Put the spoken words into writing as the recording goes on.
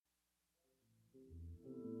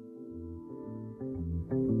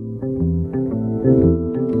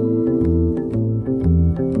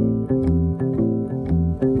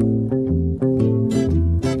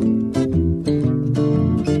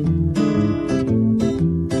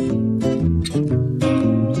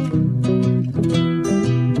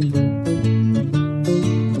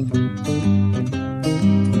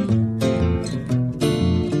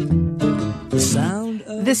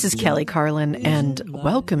is Kelly Carlin, and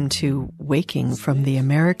welcome to Waking from the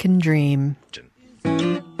American Dream.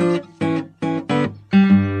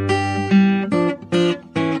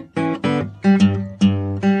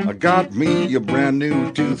 I got me a brand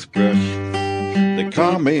new toothbrush. They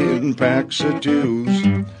come in packs of twos.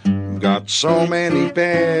 Got so many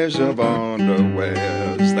pairs of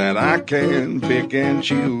underwears that I can pick and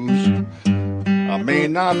choose. I may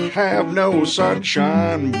not have no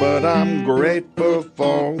sunshine, but I'm grateful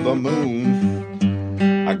for the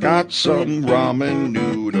moon. I got some ramen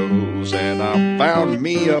noodles and I found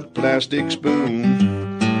me a plastic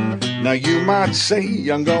spoon. Now you might say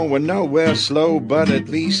I'm going nowhere slow, but at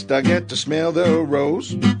least I get to smell the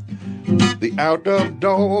rose. The out of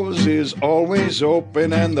doors is always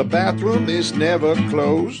open and the bathroom is never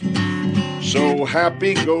closed. So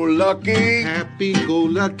happy-go-lucky,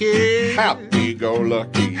 happy-go-lucky,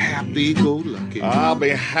 happy-go-lucky, happy-go-lucky. I'll be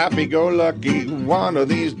happy-go-lucky one of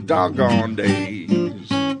these doggone days.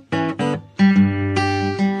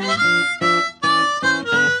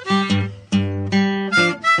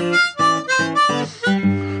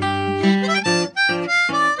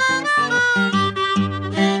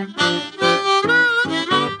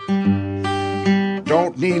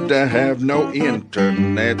 Don't need to have no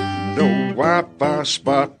internet, no Wi-Fi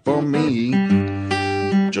spot for me.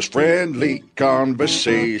 Just friendly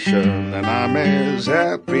conversation, and I'm as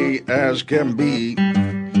happy as can be. You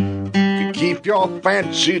can keep your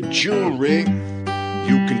fancy jewelry, you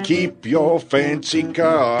can keep your fancy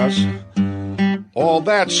cars. All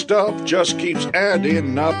that stuff just keeps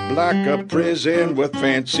adding up like a prison with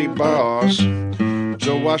fancy bars.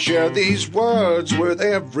 So I share these words with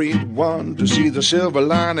everyone to see the silver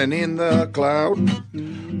lining in the cloud.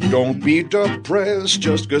 Don't be depressed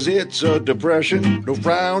just 'cause it's a depression. No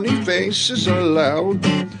frowny faces allowed.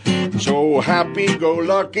 So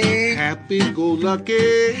happy-go-lucky,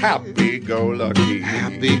 Happy-go-lucky, happy-go-lucky,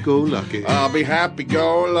 happy-go-lucky. I'll be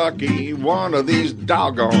happy-go-lucky one of these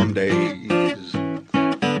doggone days.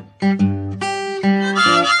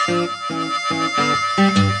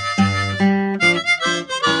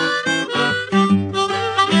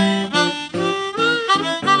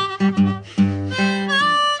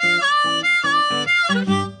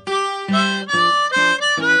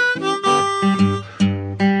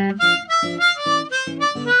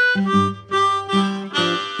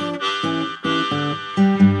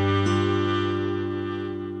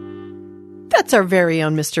 That's our very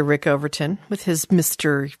own Mr. Rick Overton with his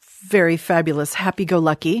Mr. Very Fabulous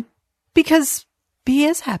Happy-Go-Lucky, because he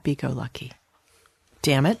is happy-go-lucky.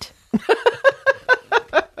 Damn it.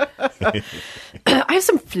 I have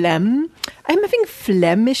some phlegm. I'm having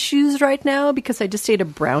phlegm issues right now because I just ate a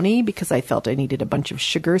brownie because I felt I needed a bunch of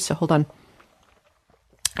sugar. So hold on.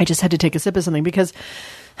 I just had to take a sip of something because...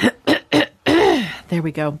 There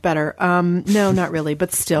we go. Better. No, not really,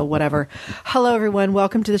 but still, whatever. Hello, everyone.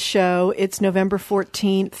 Welcome to the show. It's November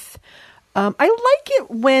 14th. I like it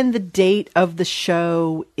when the date of the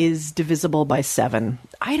show is divisible by 7.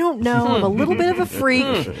 I don't know. I'm a little bit of a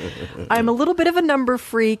freak. I'm a little bit of a number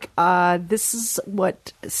freak. This is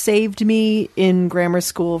what saved me in grammar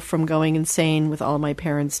school from going insane with all my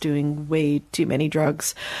parents doing way too many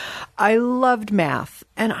drugs. I loved math.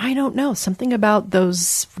 And I don't know, something about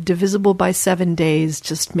those divisible by 7 days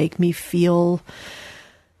just make me feel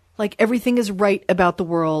like everything is right about the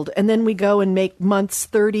world. And then we go and make months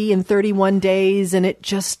 30 and 31 days, and it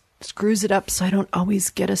just screws it up. So I don't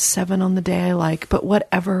always get a 7 on the day I like. But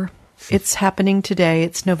whatever. It's happening today.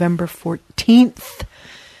 It's November 14th.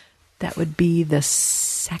 That would be the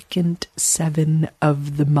second 7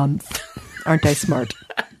 of the month. Aren't I smart?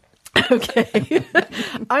 Okay.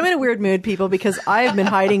 I'm in a weird mood, people, because I have been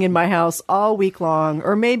hiding in my house all week long,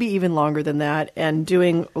 or maybe even longer than that, and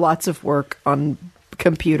doing lots of work on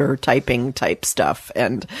computer typing type stuff.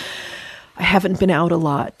 And I haven't been out a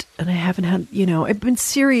lot, and I haven't had, I've been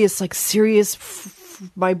serious.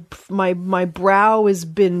 My brow has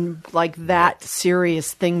been like that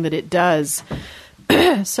serious thing that it does.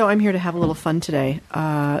 So I'm here to have a little fun today.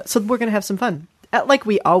 So we're going to have some fun. Like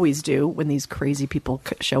we always do when these crazy people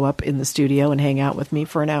show up in the studio and hang out with me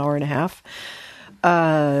for an hour and a half.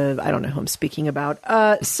 I don't know who I'm speaking about.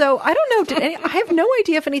 So I don't know. I have no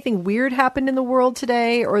idea if anything weird happened in the world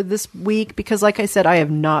today or this week, because like I said, I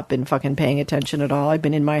have not been fucking paying attention at all. I've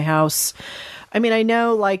been in my house. I mean, I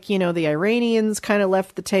know, the Iranians kind of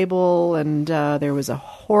left the table, and there was a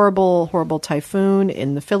horrible, horrible typhoon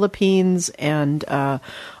in the Philippines, and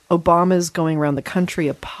Obama's going around the country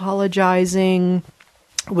apologizing,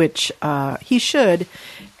 which he should.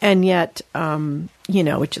 And yet,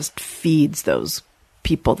 it just feeds those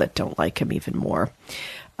people that don't like him even more,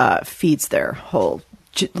 feeds their whole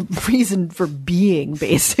reason for being,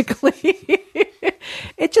 basically.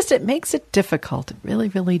 It makes it difficult. It really,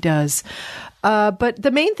 really does. But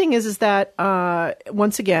the main thing is that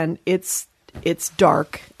once again, it's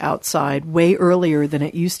dark outside way earlier than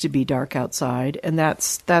it used to be dark outside, and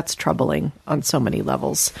that's troubling on so many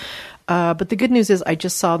levels. But the good news is I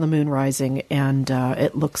just saw the moon rising, and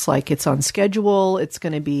it looks like it's on schedule. It's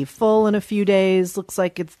going to be full in a few days. Looks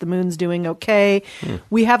like the moon's doing okay.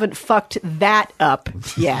 We haven't fucked that up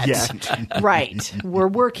yet. Right. We're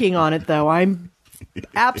working on it, though. I'm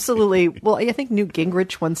absolutely. Well, I think Newt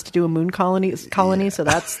Gingrich wants to do a moon colony, so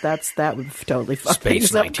that would totally fuck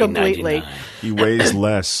Space things up completely. He weighs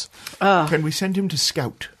less. Can we send him to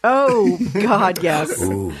Scout? Oh God, yes.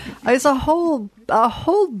 There's a whole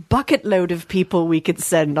bucket load of people we could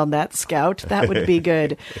send on that Scout. That would be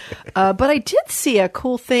good. But I did see a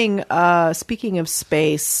cool thing. Speaking of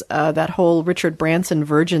space, that whole Richard Branson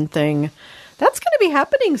Virgin thing. That's going to be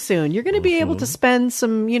happening soon. You're going to be able to spend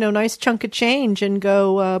some, nice chunk of change and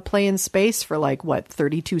go play in space for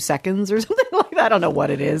 32 seconds or something like that. I don't know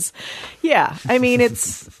what it is. Yeah. I mean,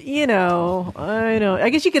 it's, I know.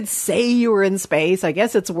 I guess you could say you were in space. I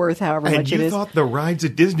guess it's worth however much it is. And you thought the rides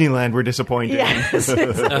at Disneyland were disappointing. Yes. You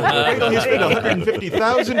spent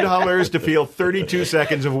 $150,000 to feel 32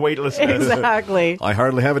 seconds of weightlessness. Exactly. I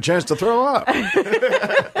hardly have a chance to throw up.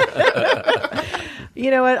 You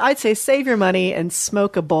know what? I'd say save your money and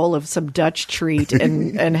smoke a bowl of some Dutch treat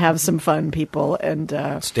and have some fun, people. And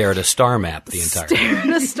stare at a star map the entire time. Stare at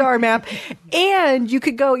a star map. And you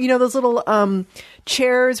could go, those little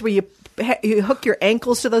chairs where you hook your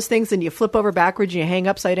ankles to those things and you flip over backwards and you hang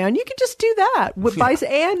upside down. You could just do that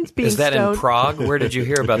and being Is that stoned. in Prague? Where did you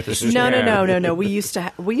hear about this? No. We used to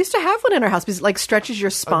have one in our house because it stretches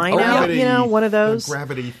your spine out. One of those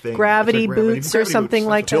gravity thing, gravity boots or something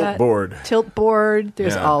like that. Tilt board.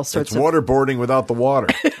 There's all sorts of. It's waterboarding without the water.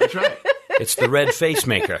 That's right. It's the red face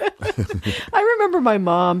maker. I remember my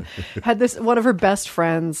mom had one of her best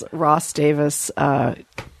friends, Ross Davis.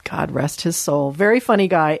 God rest his soul. Very funny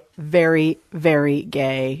guy. Very, very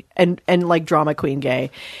gay and like drama queen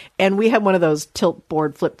gay. And we had one of those tilt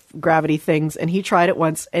board flip gravity things, and he tried it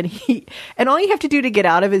once, and all you have to do to get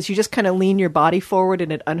out of it is you just kind of lean your body forward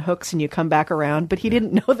and it unhooks and you come back around. But he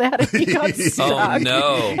didn't know that, and he got stuck. Oh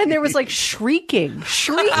no. And there was shrieking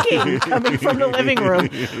coming from the living room.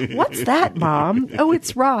 What's that, Mom? Oh,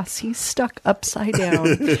 it's Ross. He's stuck upside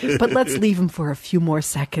down. But let's leave him for a few more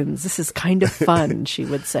seconds. This is kind of fun, she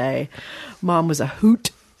would say. Mom was a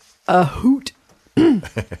hoot.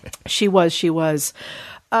 She was.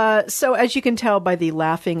 So as you can tell by the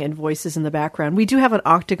laughing and voices in the background, we do have an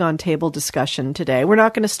octagon table discussion today. We're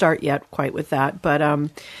not going to start yet quite with that, but the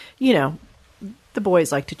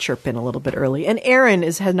boys like to chirp in a little bit early. And Erin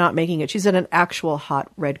is not making it. She's at an actual hot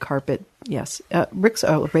red carpet. Yes. Rick's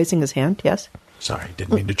raising his hand. Yes. Sorry,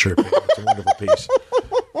 didn't mean to chirp in. It's a wonderful piece.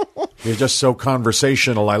 You're just so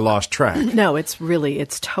conversational, I lost track. No, it's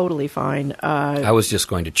totally fine. I was just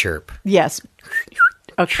going to chirp. Yes.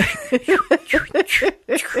 Okay.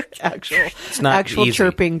 actual easy.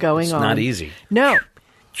 chirping going on. It's not easy. No.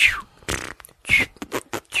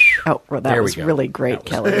 Oh, well, that there was we go. really great,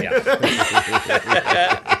 Kelly.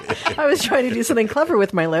 I was trying to do something clever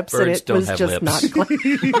with my lips, Birds and it was just lips. not clever.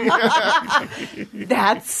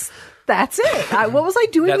 That's it. What was I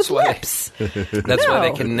doing with lips? That's why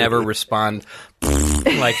they can never respond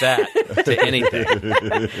like that to anything.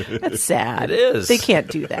 That's sad. It is. They can't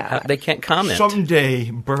do that. They can't comment.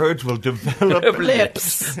 Someday, birds will develop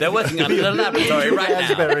lips. They're working on it in the laboratory right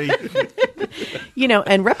now.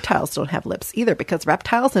 And reptiles don't have lips either, because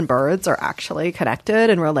reptiles and birds are actually connected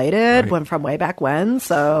and related from way back when.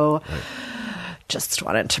 So just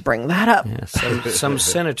wanted to bring that up. Yeah, some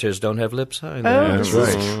senators don't have lips either. Oh, that's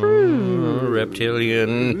right. True.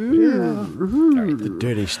 Reptilian. The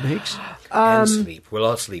dirty snakes. And sleep. We'll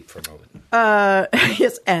all sleep for a moment.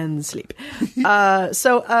 Yes, and sleep.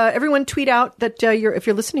 So everyone tweet out that if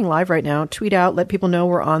you're listening live right now, tweet out, let people know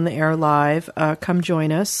we're on the air live. Come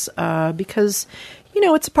join us because,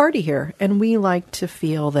 it's a party here. And we like to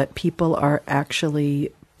feel that people are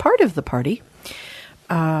actually part of the party.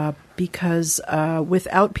 Because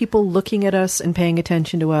without people looking at us and paying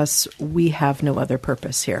attention to us, we have no other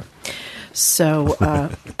purpose here. So,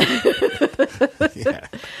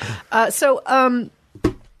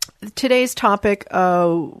 today's topic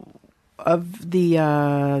of the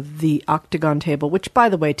octagon table, which, by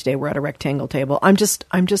the way, today we're at a rectangle table. I'm just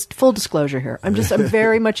full disclosure here. I'm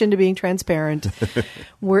very much into being transparent.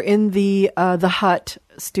 We're in the Hut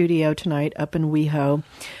studio tonight up in WeHo.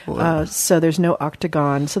 So there's no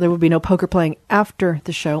octagon. So there will be no poker playing after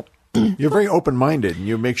the show. You're very open-minded, and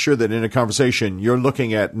you make sure that in a conversation you're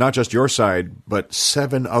looking at not just your side, but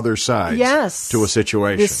 7 other sides Yes. to a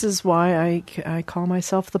situation. This is why I call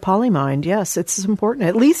myself the polymind. Yes, it's important.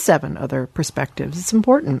 At least 7 other perspectives. It's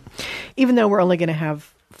important. Even though we're only going to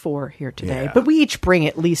have 4 here today. Yeah. But we each bring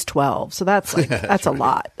at least 12. So that's that's a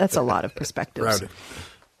lot. That's a lot of perspectives. Crowded.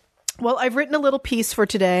 Well, I've written a little piece for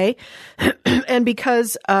today, and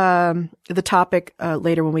because the topic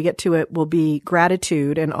later when we get to it will be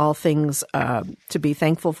gratitude and all things to be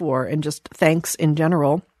thankful for and just thanks in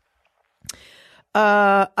general,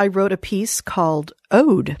 I wrote a piece called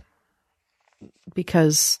Ode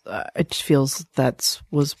because it feels that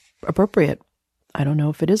was appropriate. I don't know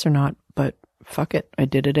if it is or not, but fuck it. I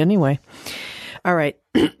did it anyway. All right.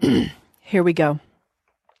 Here we go.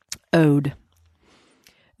 Ode.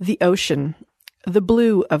 The ocean, the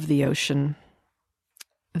blue of the ocean,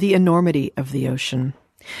 the enormity of the ocean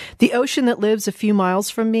that lives a few miles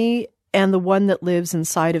from me, and the one that lives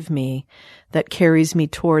inside of me that carries me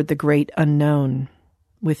toward the great unknown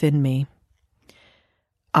within me.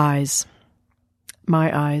 Eyes,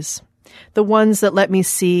 my eyes, the ones that let me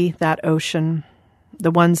see that ocean, the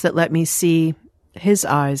ones that let me see his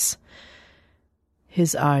eyes,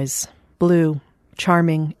 blue,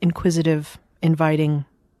 charming, inquisitive, inviting.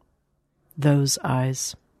 Those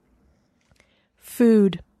eyes.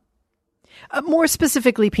 Food. More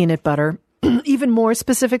specifically, peanut butter. Even more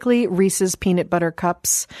specifically, Reese's peanut butter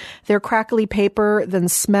cups. Their crackly paper, then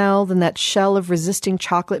smell, then that shell of resisting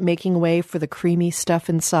chocolate making way for the creamy stuff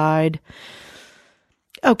inside.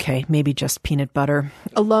 Okay, maybe just peanut butter.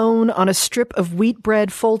 Alone on a strip of wheat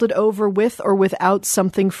bread folded over with or without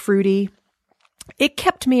something fruity. It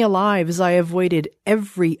kept me alive as I avoided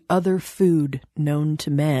every other food known to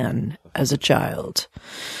man as a child.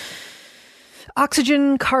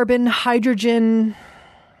 Oxygen, carbon, hydrogen,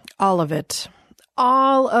 all of it.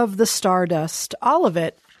 All of the stardust, all of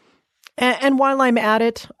it. And while I'm at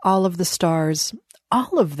it, all of the stars,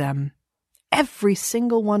 all of them, every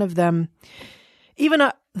single one of them. Even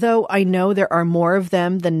though I know there are more of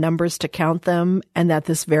them than numbers to count them, and that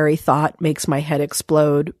this very thought makes my head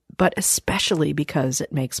explode, but especially because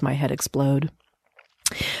it makes my head explode.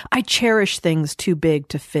 I cherish things too big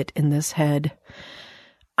to fit in this head.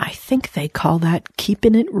 I think they call that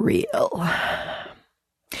keeping it real.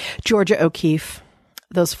 Georgia O'Keeffe.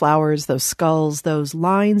 Those flowers, those skulls, those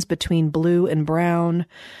lines between blue and brown,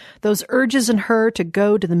 those urges in her to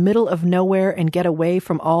go to the middle of nowhere and get away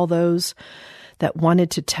from all those that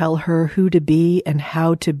wanted to tell her who to be and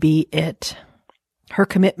how to be it. Her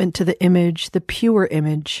commitment to the image, the pure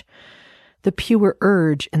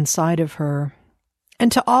urge inside of her.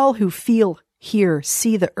 And to all who feel, hear,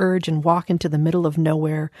 see the urge and walk into the middle of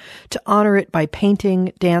nowhere, to honor it by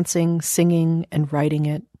painting, dancing, singing, and writing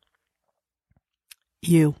it.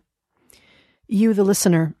 You, the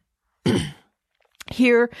listener.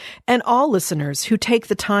 Here, and all listeners who take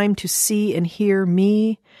the time to see and hear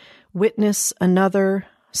me, witness another,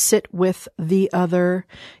 sit with the other.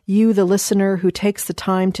 You, the listener who takes the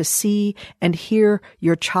time to see and hear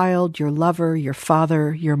your child, your lover, your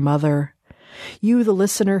father, your mother. You, the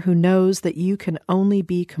listener who knows that you can only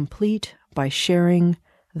be complete by sharing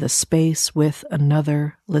the space with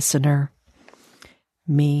another listener.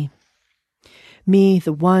 Me,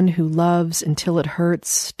 the one who loves until it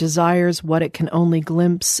hurts, desires what it can only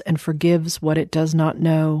glimpse, and forgives what it does not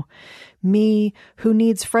know. Me, who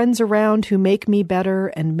needs friends around who make me better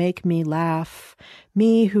and make me laugh.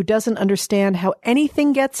 Me, who doesn't understand how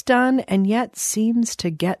anything gets done and yet seems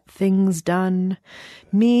to get things done.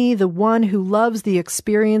 Me, the one who loves the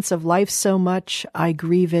experience of life so much I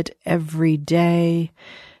grieve it every day.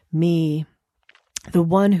 Me, the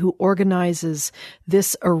one who organizes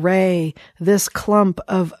this array, this clump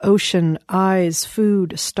of ocean, eyes,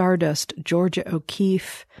 food, stardust, Georgia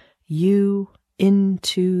O'Keeffe, you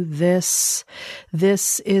into this.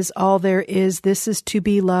 This is all there is. This is to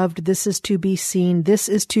be loved. This is to be seen. This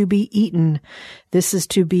is to be eaten. This is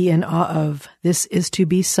to be in awe of. This is to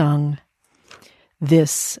be sung.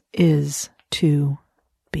 This is to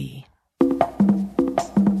be.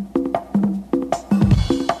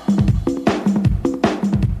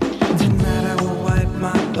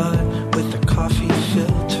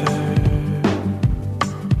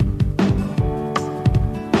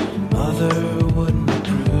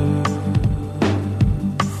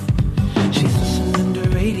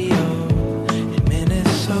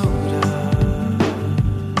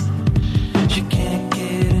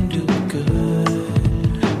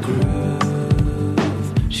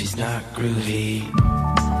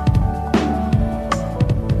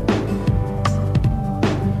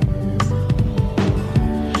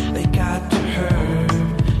 They got to her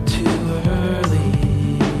to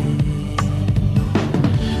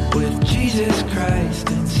dressed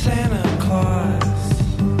in Santa Claus.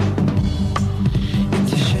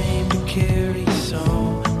 It's a shame to carry so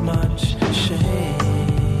much shame.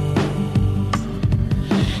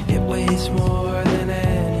 It weighs more than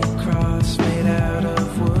any cross made out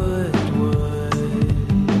of wood.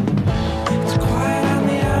 It's quiet on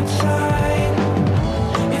the outside.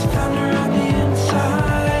 It's thunder on the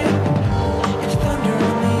inside. It's thunder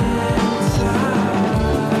on the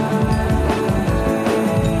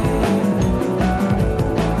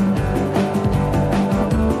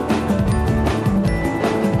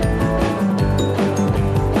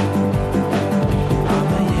I'm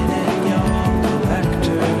a yin and yang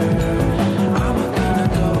collector. I'm gonna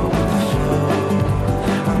go with the flow.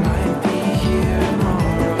 I might be here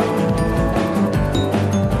tomorrow.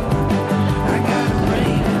 I got a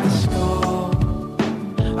brain in the skull.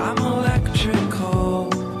 I'm electrical.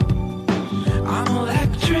 I'm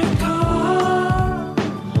electrical.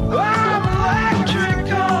 I'm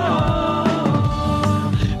electrical.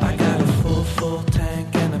 I got a full tank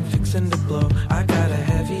and I'm fixing to blow. I got a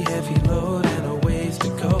heavy load and a ways to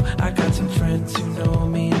go. I got some friends who know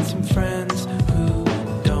me and some friends who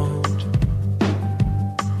don't.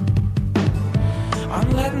 I'm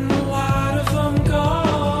letting a lot of them go.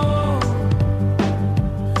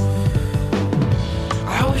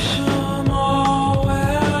 I wish them all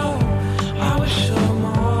well. I wish them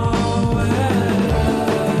all well.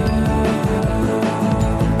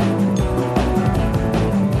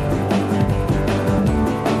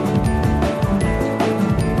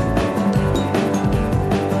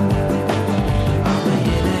 I'm a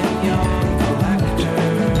yin and yang collector.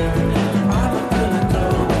 I'm gonna go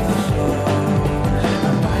with the flow. I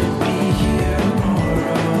might be here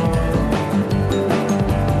tomorrow.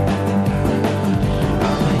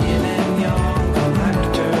 I'm a yin and yang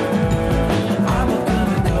collector. I'm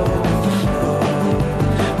gonna go with the flow.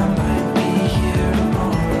 I might be here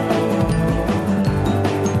tomorrow.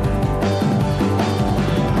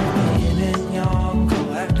 Yin and yang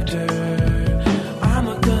collector. I'm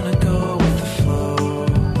gonna go with the flow.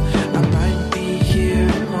 I might be here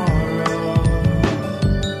tomorrow.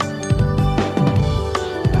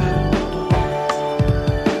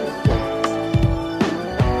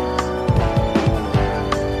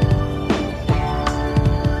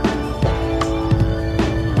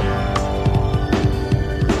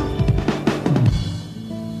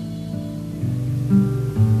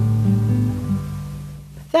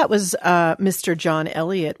 That was Mr. John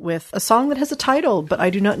Elliott with a song that has a title, but I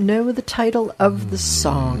do not know the title of the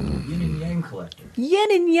song. Yin and Yang Collector. Yin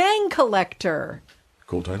and Yang Collector.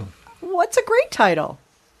 Cool title. What's a great title?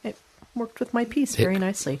 It worked with my piece very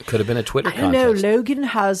nicely. Could have been a Twitter I don't know. contest. Logan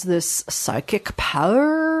has this psychic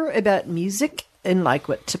power about music and like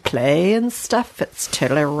what to play and stuff. It's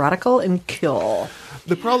totally radical and cool.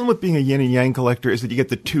 The problem with being a yin and yang collector is that you get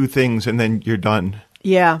the two things and then you're done.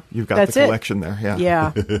 Yeah, You've got that's the it. collection there. Yeah.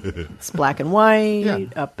 Yeah, it's black and white, Yeah.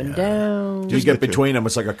 up and down. You get between them,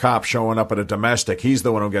 it's like a cop showing up at a domestic. He's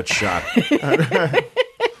the one who gets shot.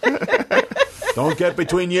 Don't get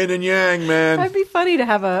between yin and yang, man. That'd be funny to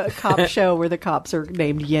have a cop show where the cops are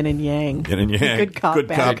named Yin and Yang. Yin and yang. Good cop, Good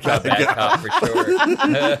bad cop, cop. Bad cop for sure.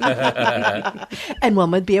 And one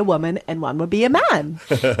would be a woman and one would be a man.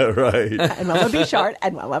 Right. And one would be short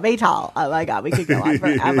and one would be tall. Oh my God, we could go on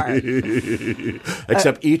forever.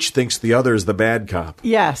 Except each thinks the other is the bad cop.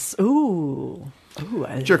 Yes. Ooh.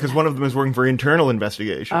 Sure, because one of them is working for internal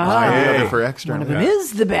investigation. The other for external. One of them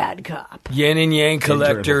is the bad cop. Yin and Yang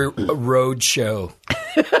Collector Road Show.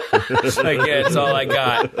 Like, yeah, that's all I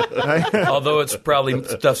got. Although it's probably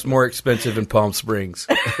stuff's more expensive in Palm Springs.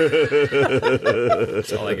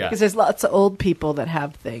 That's all I got. Because there's lots of old people that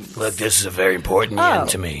have things. Look, this is a very important yin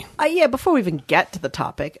to me. Yeah, before we even get to the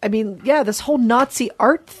topic, I mean, yeah, this whole Nazi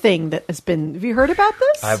art thing that has been. Have you heard about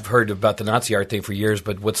this? I've heard about the Nazi art thing for years,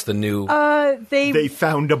 but what's the new They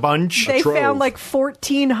found a bunch. they trove. found like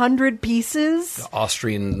 1,400 pieces,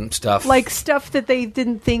 Austrian stuff? like stuff that they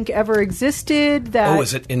didn't think ever existed. That oh,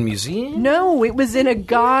 is it in museum? No, it was in a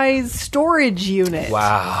guy's storage unit.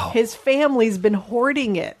 Wow. His family's been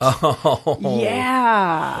hoarding it. Oh.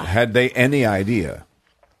 Yeah. Had they any idea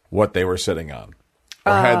what they were sitting on?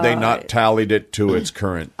 Or had they not tallied it to its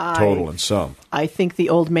current total and sum? I think the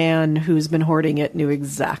old man who's been hoarding it knew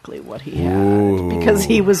exactly what he had because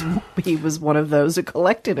he was one of those who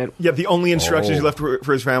collected it. Yeah, the only instructions he left for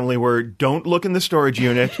his family were don't look in the storage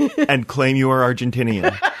unit and claim you are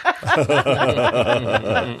Argentinian.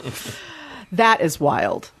 That is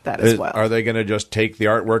wild. as well. Are they going to just take the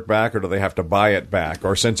artwork back, or do they have to buy it back?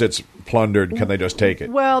 Or since it's plundered, can they just take it?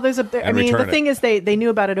 Well, the return thing it? is they knew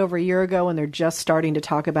about it over a year ago, and they're just starting to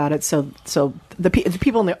talk about it. So the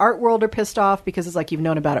people in the art world are pissed off because it's like, you've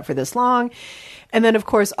known about it for this long. And then, of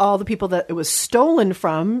course, all the people that it was stolen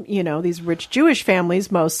from, these rich Jewish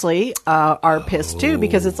families mostly, are pissed too,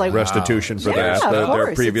 because it's like Restitution for yeah, that, of their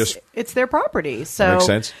course. previous... It's their property. So Makes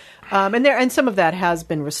sense. And some of that has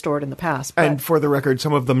been restored in the past. But And for the record,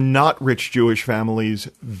 some of them not rich Jewish families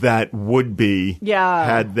that would be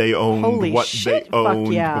had they owned Holy what shit, they fuck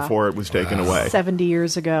owned yeah. before it was taken away. 70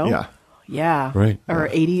 years ago. Yeah. Yeah. Right. Or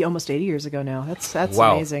 80, almost 80 years ago now. That's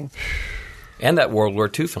Wow. amazing. And that World War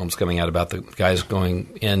II film's coming out about the guys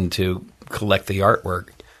going in to collect the artwork.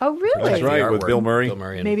 Oh, really? That's right, The with artwork. Bill Murray.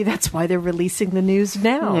 and- Maybe that's why they're releasing the news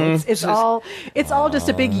now. It's all just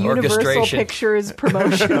a big Universal Orchestration. Pictures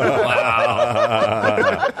promotion.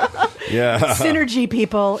 Yeah. Synergy,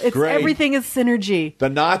 people. It's Great. everything is synergy. The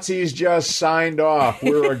Nazis just signed off.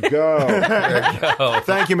 We're a go.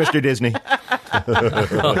 Thank you, Mr. Disney.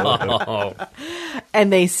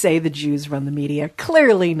 And they say the Jews run the media.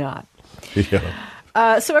 Clearly not.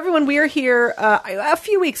 Yeah. So everyone, we are here a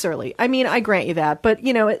few weeks early. I mean, I grant you that, but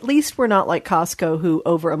at least we're not like Costco, who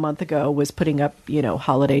over a month ago was putting up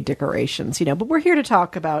holiday decorations. But we're here to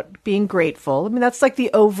talk about being grateful. I mean, that's like the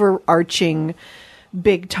overarching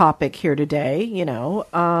big topic here today.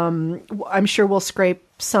 I'm sure we'll scrape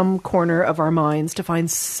some corner of our minds to find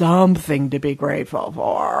something to be grateful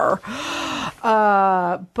for.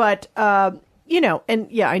 I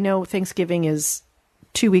know Thanksgiving is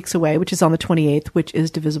 2 weeks away, which is on the 28th, which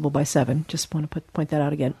is divisible by 7. Just want to point that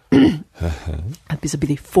out again. This will be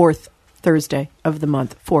the fourth Thursday of the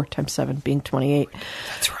month. 4 times 7 being 28.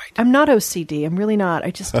 That's right. I'm not OCD. I'm really not. I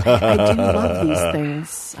do love these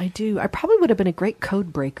things. I do. I probably would have been a great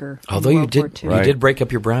code breaker. in Although you World War did, II. you did break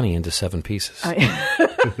up your brownie into 7 pieces. And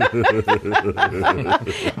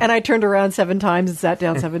I turned around 7 times and sat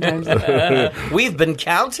down 7 times. We've been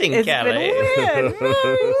counting, It's Kelly. been weird.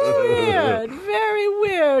 Very weird. Very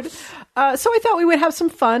weird. So I thought we would have some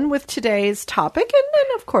fun with today's topic,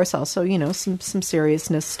 and of course also, some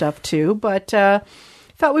seriousness stuff too. But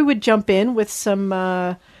thought we would jump in with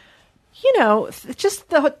some, just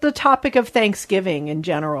the topic of Thanksgiving in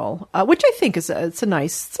general, which I think is it's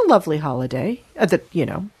a lovely holiday. That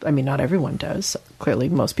not everyone does. Clearly,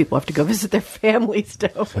 most people have to go visit their families.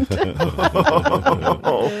 Don't.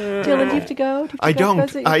 Dylan, do you have to go? Do you have to go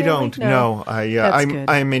visit your I family? don't. No. That's good.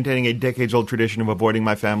 I am maintaining a decades-old tradition of avoiding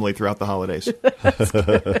my family throughout the holidays.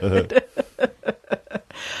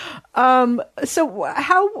 So,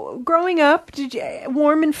 how growing up did you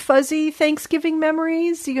warm and fuzzy Thanksgiving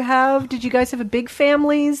memories? Did you guys have a big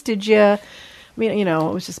families? Did you? I mean,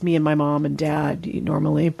 it was just me and my mom and dad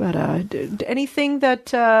normally, but anything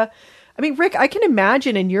that. Rick, I can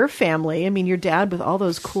imagine in your family. I mean, your dad with all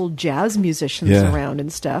those cool jazz musicians around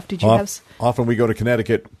and stuff. Did you have? Often we go to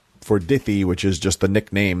Connecticut for Dithy, which is just the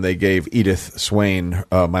nickname they gave Edith Swain,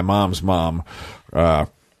 my mom's mom.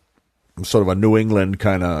 Sort of a New England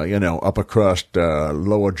kind of, upper crust,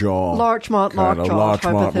 lower jaw. Larchmont, lockjaw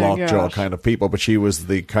type of thing, lockjaw yes. kind of people. But she was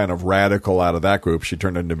the kind of radical out of that group. She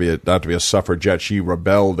turned out to be a suffragette. She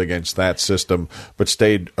rebelled against that system, but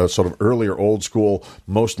stayed a sort of earlier old school,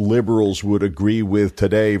 most liberals would agree with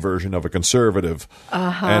today version of a conservative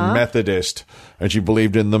and Methodist. And she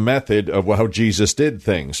believed in the method of how Jesus did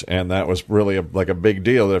things. And that was really a big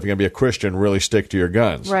deal, that if you're going to be a Christian, really stick to your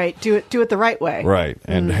guns. Right. Do it the right way. Right.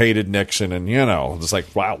 And hated Nixon, and it's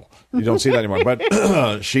like, wow, you don't see that anymore.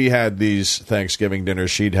 But she had these Thanksgiving dinners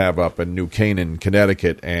she'd have up in New Canaan,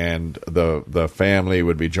 Connecticut, and the family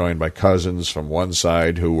would be joined by cousins from one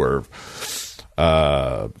side who were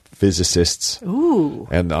physicists. Ooh.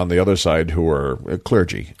 And on the other side who were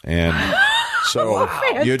clergy. And so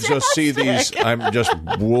you just see these, I'm just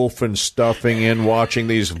wolfing stuffing in, watching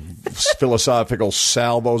these philosophical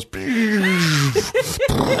salvos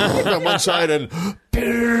on one side and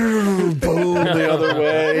boom the other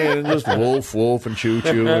way, and just wolf and choo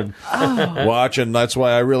and watch. And that's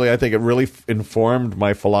why I think it really informed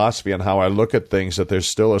my philosophy and how I look at things, that there's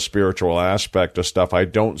still a spiritual aspect of stuff. I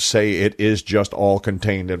don't say it is just all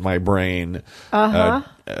contained in my brain.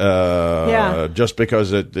 Just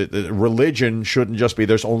because religion shouldn't just be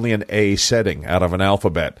there's only an A setting out of an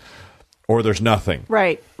alphabet, or there's nothing.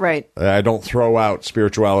 Right. I don't throw out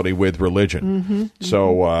spirituality with religion.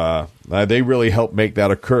 So they really help make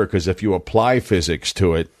that occur, because if you apply physics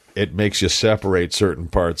to it, it makes you separate certain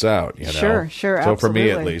parts out. Sure, So absolutely. for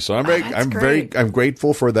me, at least, so I'm great.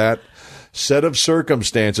 grateful for that set of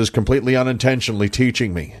circumstances completely unintentionally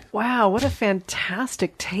teaching me. Wow, what a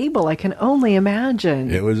fantastic table. I can only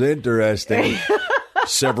imagine. It was interesting.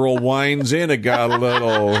 Several wines in, it got a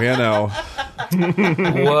little, Whoa.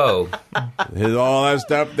 all that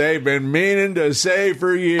stuff they've been meaning to say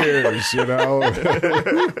for years, I'm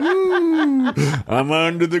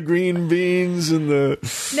under the green beans and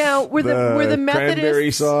the Now, were the cranberry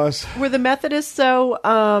Methodists sauce. Were the Methodists so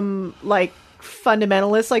like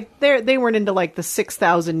fundamentalists? Like they weren't into like the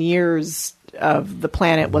 6,000 years of the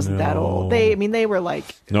planet wasn't that old. They were like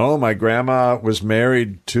No, my grandma was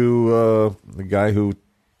married to the guy who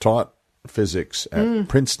taught physics at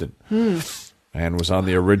Princeton. And was on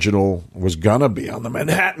the original, was gonna be on the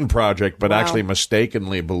Manhattan Project, but actually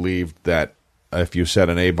mistakenly believed that if you set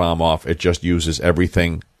an A-bomb off, it just uses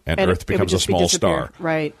everything and Earth it would becomes a just small disappear. star.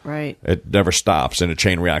 Right. It never stops, and a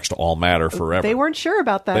chain reacts to all matter forever. They weren't sure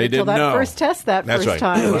about that They until didn't that know. first test That's first right.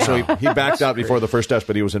 time. So he backed out before the first test,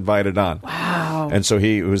 but he was invited on. Wow. And so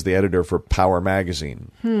he was the editor for Power Magazine,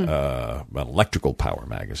 electrical Power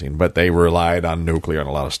Magazine, but they relied on nuclear and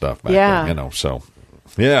a lot of stuff back then, So,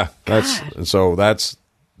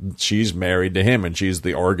 she's married to him, and she's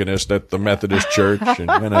the organist at the Methodist Church, and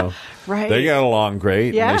Right. they got along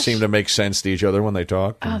great, Yeah. and they seem to make sense to each other when they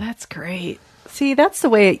talk. Oh, that's great. See, that's the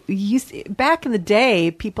way it used back in the day.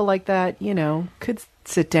 People like that, could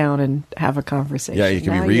sit down and have a conversation. Yeah, you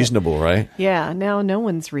can be reasonable, right? Yeah, now no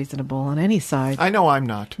one's reasonable on any side. I know I'm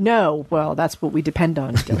not. No, well, that's what we depend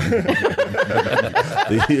on, Dylan.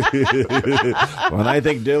 When I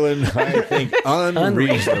think Dylan, I think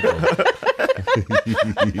unreasonable.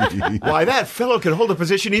 Why, that fellow can hold a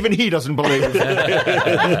position even he doesn't believe.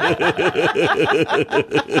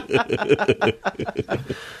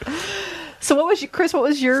 So what was Chris, what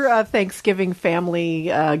was your Thanksgiving family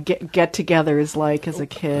get-togethers like as a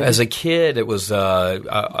kid? As a kid, it was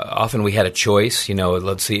often we had a choice.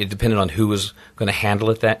 Let's see, it depended on who was going to handle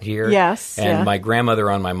it that year. Yes, and yeah. my grandmother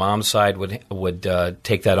on my mom's side would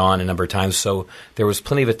take that on a number of times. So there was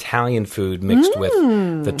plenty of Italian food mixed with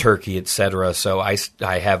the turkey, etc. So I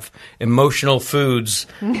have emotional foods.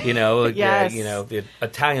 Yes. The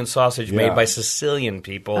Italian sausage made by Sicilian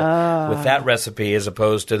people with that recipe, as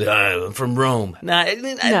opposed to from Rome.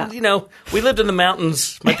 No. We lived in the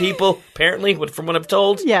mountains, my people, apparently, from what I've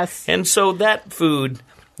told. Yes. And so that food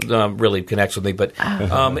really connects with me. But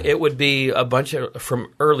it would be a bunch of,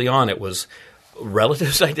 from early on, it was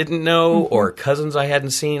relatives I didn't know or cousins I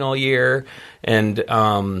hadn't seen all year. And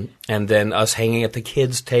then us hanging at the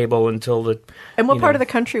kids' table until the... And what part of the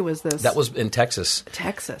country was this? That was in Texas.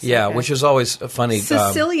 Texas. Yeah, okay. which is always funny.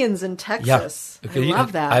 Sicilians in Texas. Yeah. I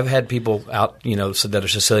love that. I've had people out, that are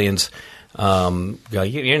Sicilians go,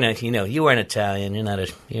 you're not, you weren't Italian.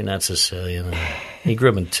 You're not Sicilian. You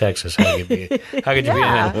grew up in Texas. How could you be?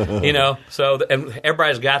 So and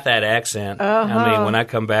everybody's got that accent. I mean, when I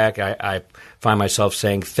come back, I find myself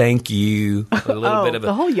saying thank you. A little bit of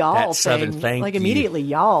the whole y'all that southern thing. thank like you. immediately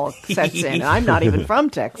y'all sets in. I'm not even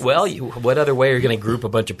from Texas. Well, what other way are you going to group a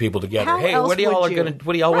bunch of people together? How Hey, else what do y'all would you?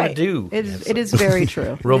 What do y'all want to do? It is very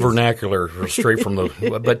true. Real vernacular, straight from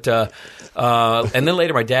the. But and then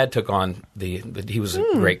later, my dad took on he was a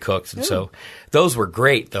great cook, and so those were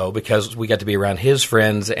great though because we got to be around his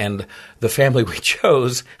friends and the family we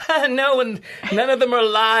chose. No, and none of them are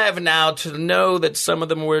alive now to know that some of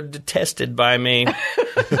them were detested by me.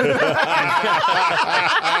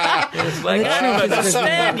 It's like I don't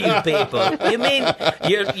understand you people. You mean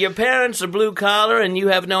your parents are blue collar and you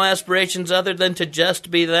have no aspirations other than to just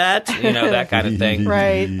be that? That kind of thing.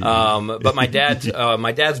 Right. But my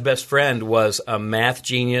dad's best friend was a math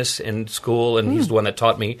genius in school, and he's the one that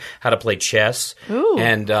taught me how to play chess. Ooh.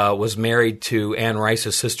 And was married to Anne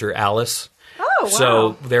Rice's sister Alice. Oh, wow.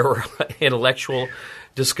 So there were intellectual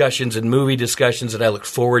discussions and movie discussions that I looked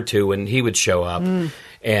forward to when he would show up.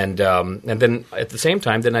 And then at the same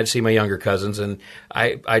time, then I'd see my younger cousins, and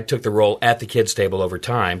I took the role at the kids' table over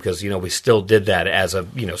time because we still did that as a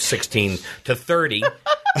 16 to 30. Yeah,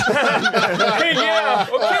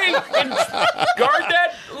 okay, and guard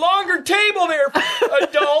that longer table there,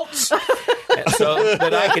 adults. And so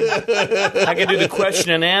that I could do the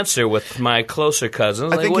question and answer with my closer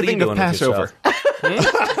cousins. I think what you are you think of doing with yourself? Passover.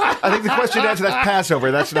 I think the question and answer, that's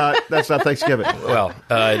Passover. That's not Thanksgiving. Well,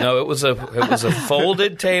 no, it was a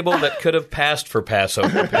folded table that could have passed for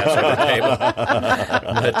Passover table.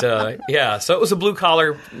 But yeah, so it was a blue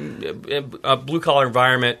collar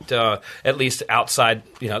environment, at least outside.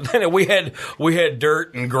 Then we had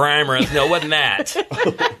dirt and grime around. No, it wasn't that.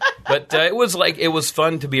 But it was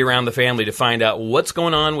fun to be around the family to find out what's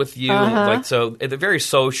going on with you. So it's a very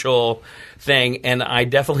social thing, and I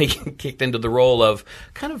definitely kicked into the role of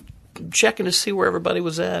kind of checking to see where everybody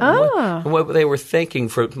was at and what they were thinking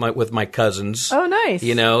with my cousins. Oh, nice.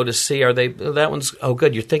 To see that one's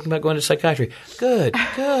good. You're thinking about going to psychiatry. Good.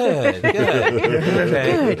 Okay.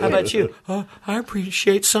 How about you? I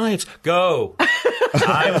appreciate science. Go.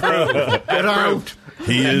 I approve. Get out.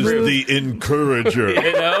 He is the encourager.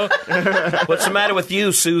 What's the matter with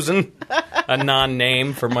you, Susan? A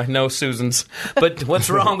non-name for my no Susans. But what's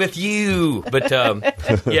wrong with you? But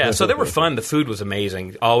so they were fun. The food was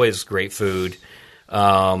amazing. Always great food,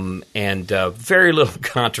 and very little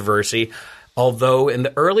controversy. Although in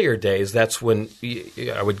the earlier days, that's when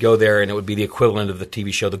I would go there, and it would be the equivalent of the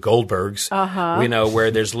TV show The Goldbergs,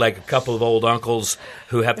 where there's like a couple of old uncles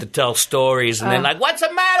who have to tell stories, and then like, "What's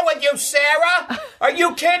the matter with you, Sarah? Are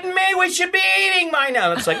you kidding me? We should be eating by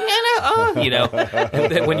now." And it's like,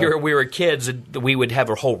 And then when we were kids, we would have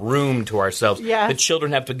a whole room to ourselves. Yeah. The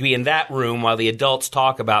children have to be in that room while the adults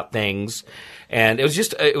talk about things. And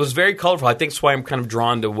it was very colorful. I think that's why I'm kind of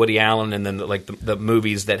drawn to Woody Allen and then the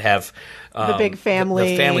movies that have the big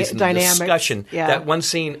family the families dynamics. Discussion. Yeah. That one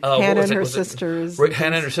scene, Hannah and her sisters.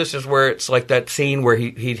 Hannah and her sisters, where it's like that scene where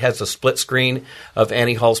he has a split screen of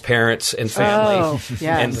Annie Hall's parents and family. Oh, yes.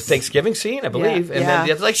 And the Thanksgiving scene, I believe. Yeah, and then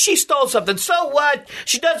it's like, she stole something. So what?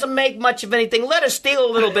 She doesn't make much of anything. Let her steal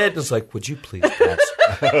a little bit. And it's like, would you please pass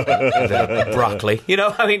the broccoli?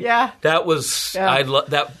 That was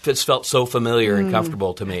that just felt so familiar and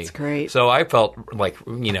comfortable to me. That's great. So I felt like,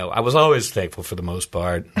 I was always thankful for the most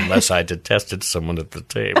part, unless I detested someone at the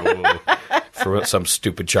table for some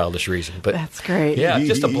stupid childish reason. But that's great. Yeah,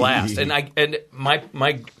 just a blast. And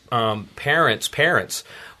my parents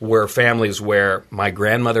were families where my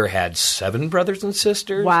grandmother had 7 brothers and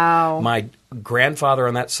sisters. Wow. My grandfather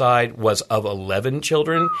on that side was of 11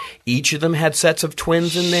 children. Each of them had sets of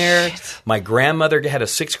twins in there. My grandmother had a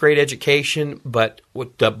 6th grade education, but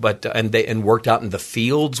worked out in the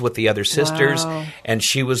fields with the other sisters. Wow. And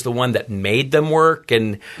she was the one that made them work.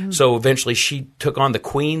 And so eventually she took on the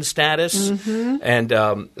queen status. Mm-hmm.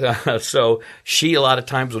 And so she a lot of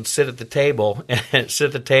times would sit at the table and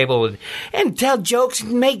tell jokes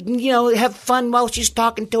and make, have fun while she's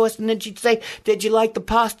talking to us. And then she'd say, "Did you like the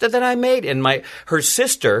pasta that I made?" And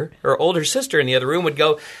her older sister in the other room would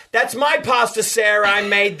go, "That's my pasta, Sarah. I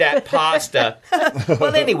made that pasta."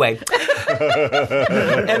 Well, anyway.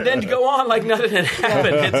 And then to go on like nothing had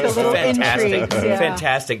happened. It's a fantastic.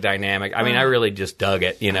 Fantastic dynamic. I mean, I really just dug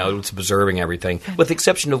it. It's observing everything. With the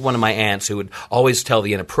exception of one of my aunts who would always tell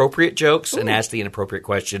the inappropriate jokes and ask the inappropriate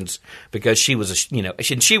questions because she was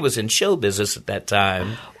she was in show business at that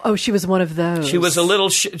time. Oh, she was one of those. She was a little.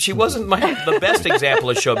 She wasn't the best example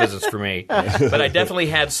of show business for me, but I definitely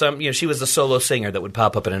had some. She was the solo singer that would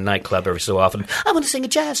pop up in a nightclub every so often. "I want to sing a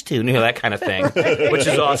jazz tune," that kind of thing, which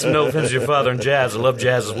is awesome. No offense to your father in jazz, I love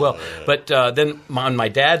jazz as well. But then on my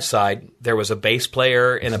dad's side, there was a bass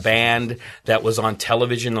player in a band that was on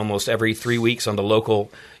television almost every 3 weeks on the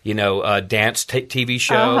local, dance TV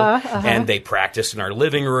show, and they practiced in our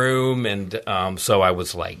living room, and so I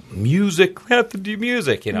was like, music, we have to do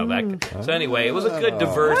music, that. So anyway, it was a good,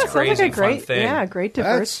 diverse, crazy, fun thing. Yeah, great,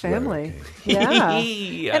 diverse family. Yeah.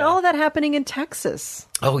 And all of that happening in Texas.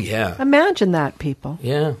 Oh, yeah. Imagine that, people.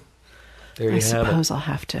 Yeah. There you have it. I suppose I'll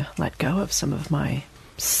have to let go of some of my...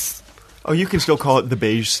 Oh, you can still call it the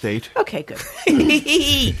beige state. Okay, good.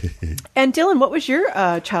 And Dylan, what was your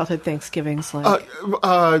childhood Thanksgivings like?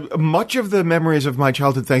 Much of the memories of my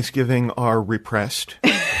childhood Thanksgiving are repressed.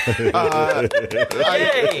 I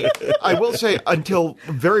will say, until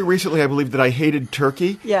very recently, I believed that I hated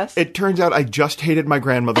turkey. Yes. It turns out I just hated my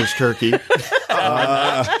grandmother's turkey.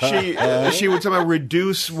 She would somehow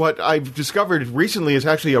reduce what I've discovered recently is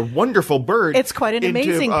actually a wonderful bird. It's quite an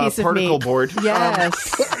amazing piece of particle meat. board.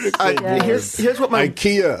 Yes. Here's what my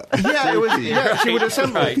IKEA. Yeah, it was. Yeah, she would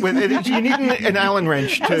assemble. Right. You need an Allen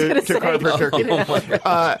wrench to carve her turkey.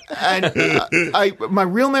 My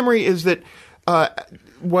real memory is that.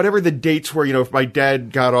 Whatever the dates were, if my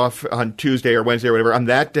dad got off on Tuesday or Wednesday or whatever, on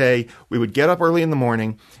that day, we would get up early in the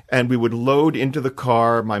morning and we would load into the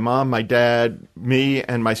car, my mom, my dad, me,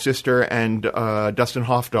 and my sister, and Dustin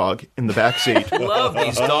Hoffdog in the back seat. Love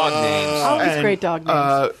these dog names. All these great dog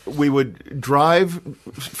names. We would drive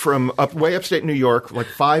from way upstate New York, like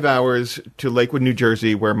 5 hours to Lakewood, New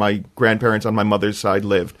Jersey, where my grandparents on my mother's side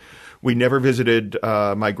lived. We never visited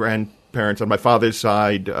my grandparents on my father's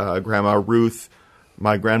side, Grandma Ruth,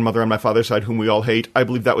 my grandmother on my father's side, whom we all hate. I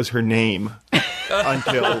believe that was her name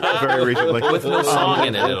until very recently. With no song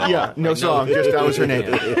in it at all. Yeah, no song, just that was her name.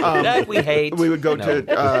 That we hate. We would go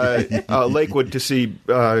to Lakewood to see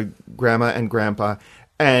Grandma and Grandpa.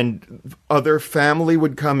 and other family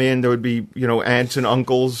would come in. There would be, aunts and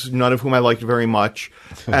uncles, none of whom I liked very much.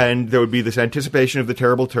 And there would be this anticipation of the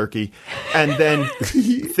terrible turkey. And then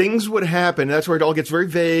things would happen. That's where it all gets very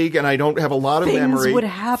vague, and I don't have a lot of memory. Things would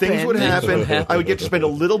happen. Things would Things would happen. happen. I would get to spend a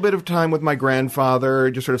little bit of time with my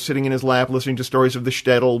grandfather, just sort of sitting in his lap, listening to stories of the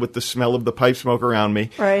shtetl with the smell of the pipe smoke around me.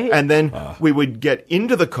 Right. And then we would get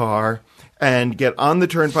into the car and get on the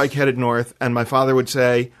turnpike headed north, and my father would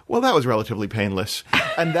say, well, that was relatively painless.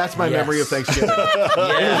 And that's my memory of Thanksgiving.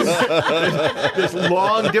 This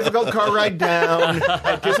long, difficult car ride down,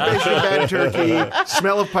 anticipation of bad turkey,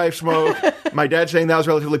 smell of pipe smoke, my dad saying that was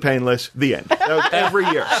relatively painless, the end. That was every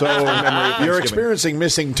year. So That's my memory of you're Thanksgiving. experiencing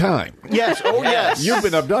missing time. Yes, oh yes. You've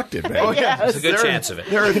been abducted, man. Oh, yes. There's a good There- chance of it.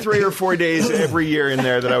 There are 3 or 4 days every year in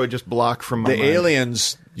there that I would just block from my The mind.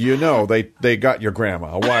 aliens, they got your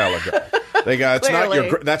grandma a while ago. They got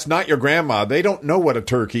Clearly. that's not your grandma. They don't know what a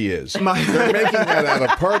turkey is. They're making that out of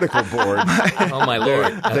particle board. Oh my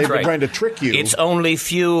lord! That's They've been right. trying to trick you. It's only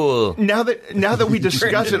fuel. Now that we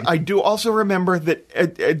discuss it, I do also remember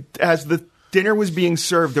that as the dinner was being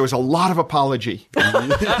served, there was a lot of apology.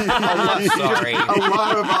 I'm sorry. A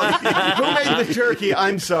lot of apology. Who made the turkey?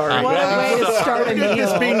 I'm sorry. What a way to start a This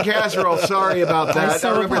meal. bean casserole. Sorry about that. so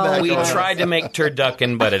I remember that. We apologize. tried to make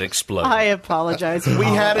turducken, but it exploded. I apologize. We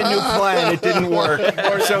had a new plan. It didn't work.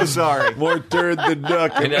 We're so sorry. More turd than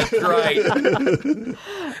duck. That's right.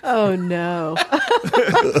 Oh no.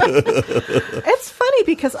 It's funny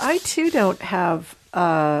because I too don't have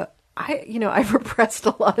I've repressed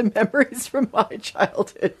a lot of memories from my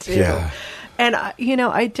childhood too. Yeah. And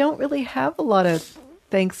I don't really have a lot of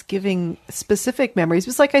Thanksgiving specific memories.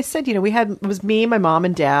 Because like I said, it was me, my mom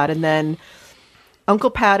and dad, and then Uncle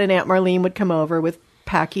Pat and Aunt Marlene would come over with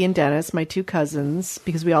Packy and Dennis, my 2 cousins,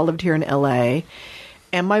 because we all lived here in LA.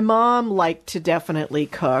 And my mom liked to definitely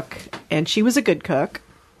cook, and she was a good cook.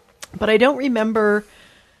 But I don't remember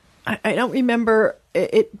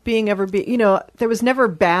it being there was never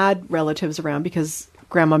bad relatives around because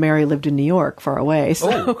Grandma Mary lived in New York, far away.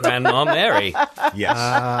 So. Oh, Grandma Mary,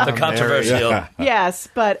 Yes. the controversial. Yeah. Yes,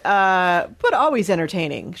 but always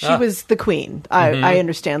entertaining. She was the queen. I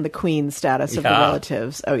understand the queen status of the Yeah.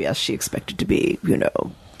 relatives. Oh yes, she expected to be,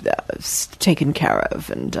 taken care of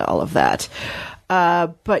and all of that.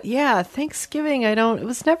 But yeah, Thanksgiving, it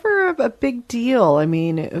was never a big deal. I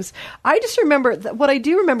mean, I just remember, what I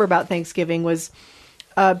do remember about Thanksgiving was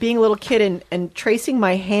being a little kid and tracing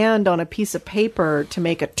my hand on a piece of paper to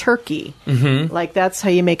make a turkey. Mm-hmm. Like, that's how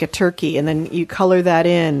you make a turkey. And then you color that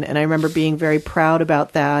in. And I remember being very proud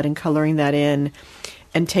about that and coloring that in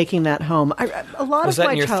and taking that home. A lot Was of that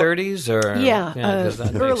my in your 30s or Yeah, 'cause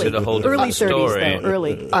that makes early, it a whole early different 30s, story. though,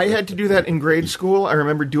 early. I had to do that in grade school. I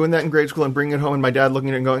remember doing that in grade school and bringing it home, and my dad looking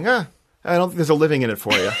at it and going, I don't think there's a living in it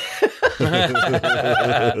for you.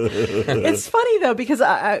 It's funny though because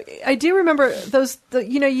I do remember those.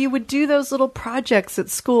 You would do those little projects at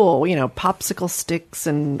school. Popsicle sticks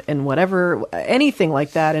and whatever, anything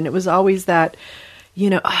like that. And it was always that.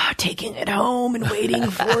 Taking it home and waiting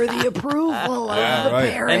for the approval of the right.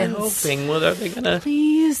 parents. And hoping, are they going to...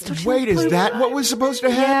 Please, don't you Wait, is approve that of what was supposed to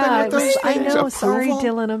happen Yeah, with those I things? know. Sorry, Approval?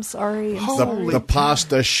 Dylan. I'm sorry. The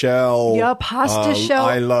pasta shell. Yeah, pasta shell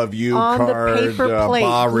I love you on the card. paper plate,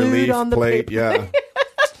 bas glued relief on the plate. paper. Yeah.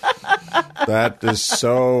 That is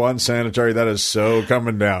so unsanitary. That is so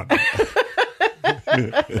coming down.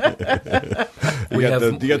 You got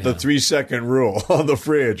the 3-second rule on the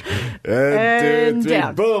fridge. And 1, 2, 3,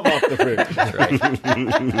 down. boom, off the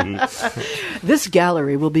fridge. This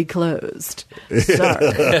gallery will be closed.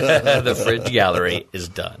 Sorry. the fridge gallery is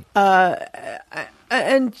done.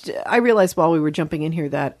 And I realized while we were jumping in here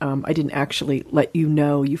that I didn't actually let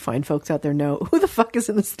you fine folks out there know who the fuck is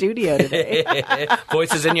in the studio today.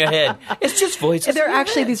 Voices in your head. It's just voices.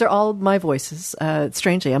 These are all my voices.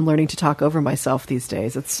 Strangely, I'm learning to talk over myself these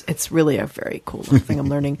days. It's really a very cool thing I'm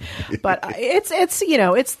learning. But it's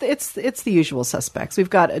the usual suspects. We've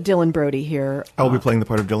got Dylan Brody here. I'll be playing the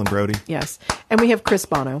part of Dylan Brody. Yes, and we have Chris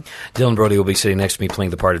Bono, Dylan Brody will be sitting next to me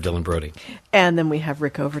playing the part of Dylan Brody. and then we have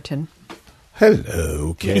Rick Overton.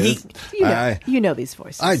 Hello, kids. You know these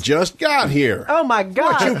voices. I just got here. Oh my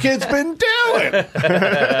What you God, kids been doing?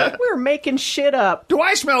 we're making shit up. Do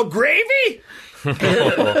I smell gravy? The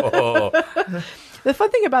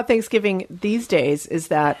fun thing about Thanksgiving these days is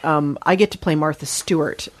that I get to play Martha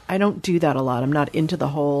Stewart. I don't do that a lot. I'm not into the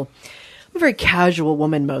whole. I'm a very casual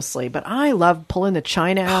woman mostly, but I love pulling the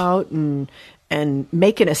china out and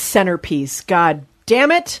making a centerpiece. God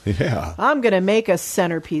damn it. Yeah. I'm going to make a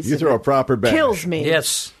centerpiece. You of throw it. a proper bash. Kills me.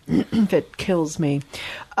 Yes. If it kills me.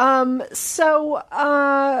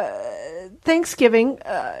 Thanksgiving.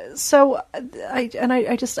 I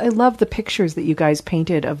love the pictures that you guys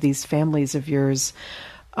painted of these families of yours.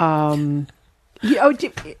 It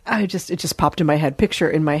just popped in my head. Picture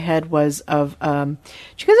in my head was of. Did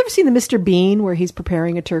you guys ever see the Mr. Bean where he's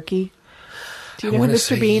preparing a turkey? Do you know who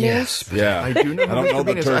Mr. Bean is? Yeah. I do know. I don't know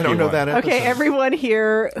the turkey I don't know one. that episode. Okay, everyone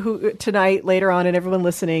here who tonight, later on, and everyone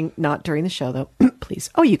listening, not during the show though, please.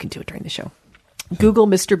 Oh, you can do it during the show. Google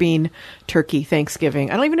Mr. Bean turkey Thanksgiving.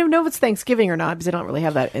 I don't even know if it's Thanksgiving or not because I don't really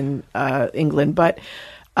have that in England, but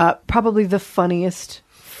probably the funniest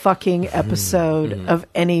fucking episode of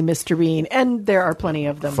any Mr. Bean, and there are plenty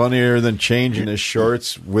of them. Funnier than changing his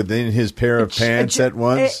shorts within his pair of pants at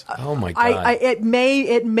once. Oh my God. It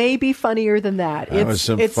may be funnier than that. That was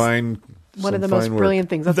some fine. One of the some most fine work. brilliant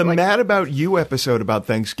things. That's The like, Mad About You episode about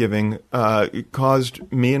Thanksgiving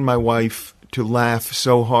caused me and my wife to laugh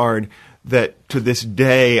so hard that to this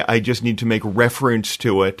day I just need to make reference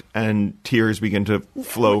to it and tears begin to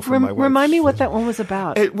flow from my wife. Remind me what that one was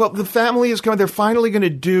about. Well, the family is coming. They're finally going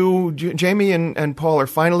to do. Jamie and Paul are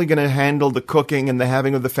finally going to handle the cooking and the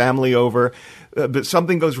having of the family over. But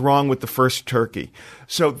something goes wrong with the first turkey,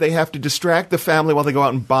 so they have to distract the family while they go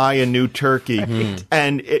out and buy a new turkey.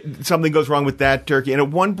 And something goes wrong with that turkey. And at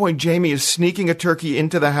one point, Jamie is sneaking a turkey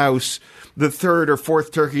into the house. The third or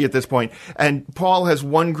fourth turkey at this point. And Paul has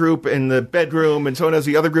one group in the bedroom and someone has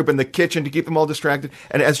the other group in the kitchen to keep them all distracted.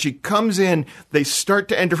 And as she comes in, they start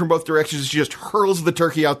to enter from both directions. She just hurls the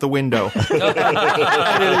turkey out the window. And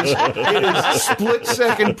it is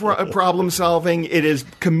split-second problem solving. It is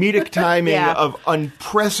comedic timing of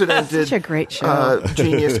unprecedented Such a great show.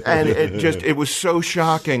 Genius. And it was so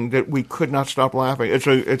shocking that we could not stop laughing. It's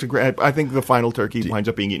a great. I think the final turkey winds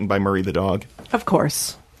up being eaten by Murray the dog. Of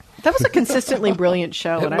course. That was a consistently brilliant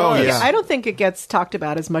show, and I don't think it gets talked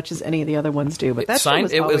about as much as any of the other ones do. But that show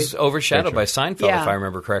was it always was overshadowed by Seinfeld, Yeah. if I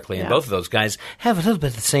remember correctly. And Yeah. both of those guys have a little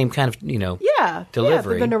bit of the same kind of,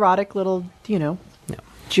 delivery. the neurotic little,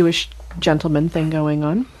 Jewish gentleman thing going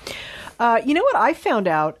on. You know what I found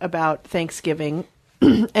out about Thanksgiving,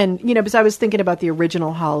 and because I was thinking about the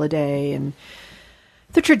original holiday and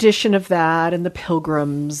the tradition of that, and the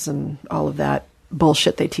pilgrims and all of that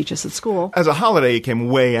bullshit they teach us at school. As a holiday, it came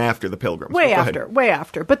way after the Pilgrims. Way Go ahead.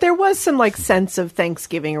 after. But there was some sense of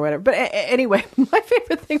Thanksgiving or whatever. But anyway, my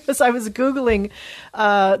favorite thing was I was Googling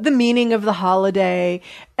the meaning of the holiday.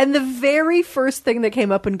 And the very first thing that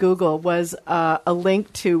came up in Google was a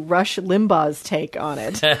link to Rush Limbaugh's take on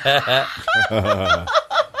it.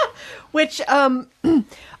 Which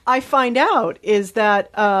I find out is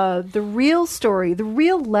that the real story, the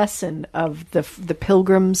real lesson of the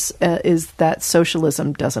Pilgrims is that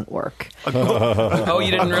socialism doesn't work. Oh,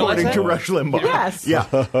 you didn't realize According that? to Rush Limbaugh. Yes. Yeah.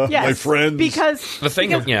 Yes. My friends.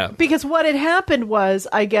 Because what had happened was,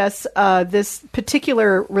 I guess, this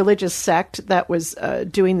particular religious sect that was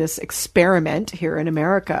doing this experiment here in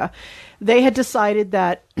America, they had decided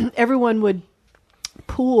that everyone would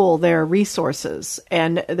pool their resources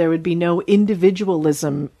and there would be no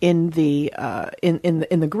individualism in the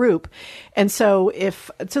in the group. And so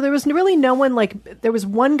there was really no one, there was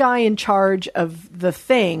one guy in charge of the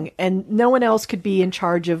thing and no one else could be in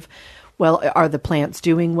charge of, well, are the plants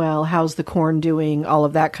doing well? How's the corn doing? All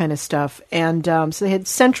of that kind of stuff. And so they had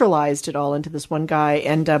centralized it all into this one guy.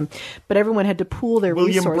 And but everyone had to pool their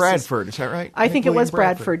resources. William Bradford, is that right? I think it was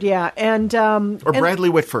William Bradford, yeah. And Or Bradley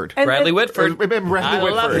Whitford. Bradley Whitford. Bradley I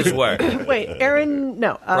love Whitford. his work. Wait, Aaron,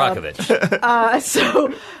 no. Brockovich.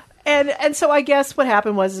 So, and so I guess what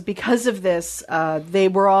happened was because of this, they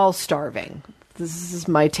were all starving. This is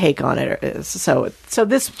my take on it. So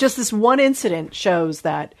this one incident shows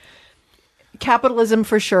that capitalism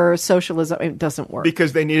for sure, socialism, it doesn't work.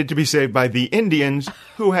 Because they needed to be saved by the Indians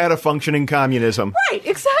who had a functioning communism. Right,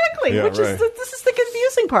 exactly. Yeah, Which right. this is the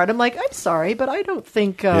confusing part. I'm like, I'm sorry, but I don't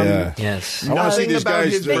think Yes. I want to see Nothing these about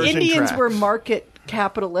guys. his the version Indians tracks. were market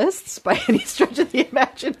capitalists by any stretch of the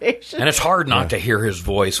imagination. And it's hard not to hear his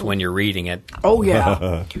voice when you're reading it. Oh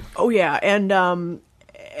yeah, oh yeah, and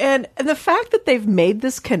the fact that they've made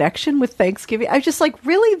this connection with Thanksgiving, I just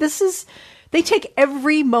really this is. They take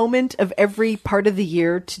every moment of every part of the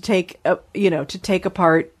year to take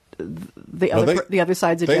apart the other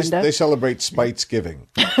side's agenda. They celebrate Spitesgiving.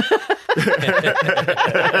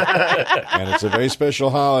 And it's a very special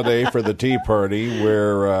holiday for the Tea Party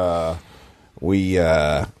where we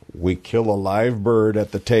kill a live bird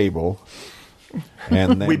at the table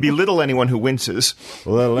And then We belittle anyone who winces.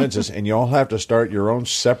 little inches, and you all have to start your own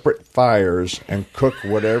separate fires and cook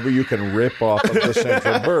whatever you can rip off of the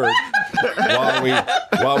central bird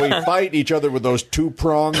while we fight each other with those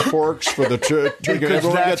 2-prong forks for the chicken. Because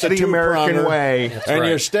Everyone that's gets a the American 2-pronger, way. and right.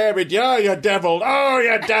 you're stabbing. Yeah, you devil! Oh,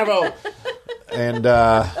 you devil! And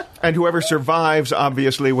And whoever survives,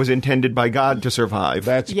 obviously, was intended by God to survive.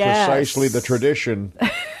 that's Yes. precisely the tradition.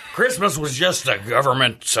 Christmas was just a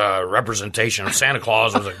government representation. Santa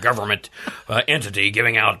Claus was a government entity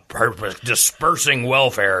giving out dispersing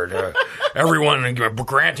welfare to everyone and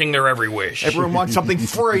granting their every wish. Everyone wants something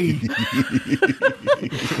free.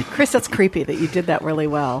 Chris, that's creepy that you did that really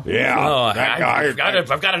well. Yeah, Oh, that guy. I've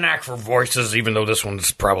got a knack for voices, even though this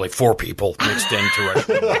one's probably 4 people mixed into it.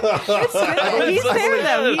 He's there,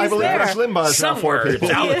 though. I He's believe there. it's Limbaugh. Somewhere, it's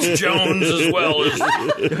Alex Jones as well as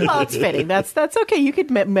Well, it's fitting. That's okay. You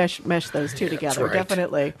could mesh those two together, right.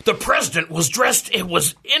 definitely. the president was dressed. It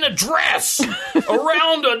was in a dress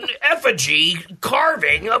around an effigy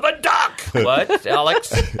carving of a duck. What,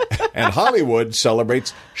 Alex? And Hollywood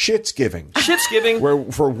celebrates Shitsgiving, Shit's giving. where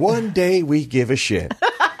for one day we give a shit.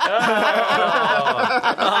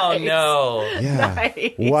 Oh no! Yeah.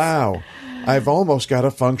 Nice. Wow. I've almost got a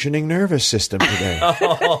functioning nervous system today.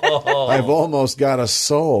 I've almost got a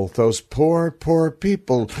soul. Those poor, poor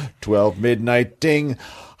people. 12 midnight ding.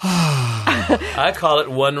 I call it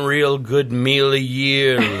one real good meal a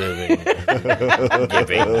year living.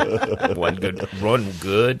 Giving. One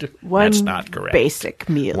good. One That's not correct. basic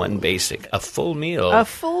meal. One basic. A full meal. A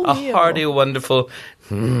full A meal. hearty, wonderful.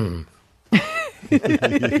 And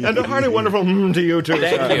a hearty, wonderful to you, too.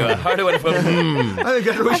 Thank sir. you. A hearty, wonderful. I think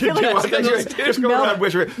that's what we should do. I think just go around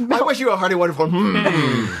whispering. I wish you a hearty, wonderful.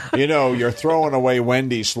 You know, you're throwing away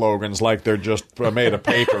Wendy's slogans like they're just made of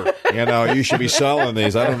paper. You know, you should be selling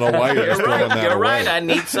these. I don't know why you're just throwing that You're away. right. I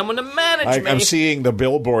need someone to manage me. I'm seeing the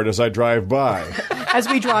billboard as I drive by. As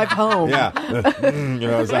we drive home. Yeah. You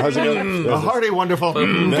know, how's it going? A hearty, wonderful to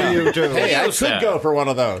you, too. Hey, I You, could Sam. go for one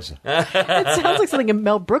of those. It sounds like something a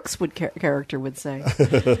Mel Brooks character would say.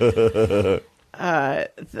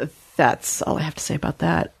 That's all I have to say about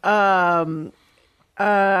that. I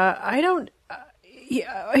don't.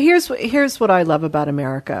 Here's what I love about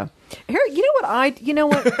America. You know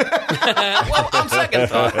what? Well, on second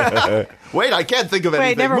thought. Wait, I can't think of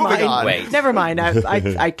anything. Wait, never Moving mind. on. Wait. Never mind.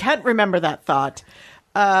 I can't remember that thought.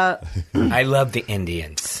 I love the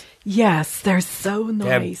Indians. Yes, they're so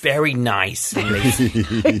They're nice. very nice. And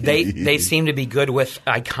they seem to be good with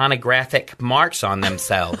iconographic marks on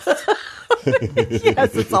themselves.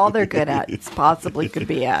 Yes, it's all they're good at. It's possibly could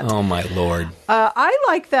be at. Oh my lord! I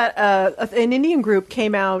like that an Indian group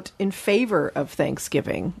came out in favor of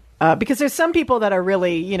Thanksgiving because there's some people that are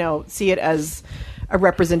really, see it as a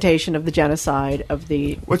representation of the genocide of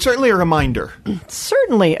the. Well, it's certainly a reminder.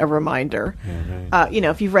 Certainly a reminder.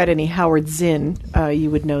 If you've read any Howard Zinn, you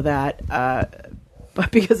would know that. But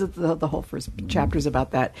because of the whole first chapter's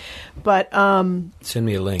about that. But Send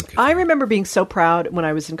me a link. I remember being so proud when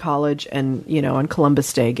I was in college and, on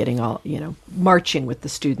Columbus Day, getting all, marching with the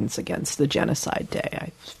students against the genocide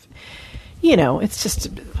day. It's just,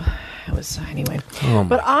 it was, anyway.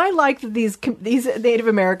 But I like that these Native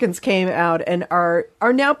Americans came out and are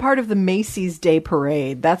now part of the Macy's Day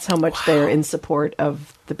Parade. That's how much they're in support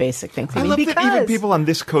of the basic I Thanksgiving. love because, that even people on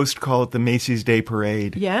this coast call it the Macy's Day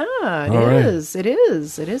Parade. Yeah, right. it is. It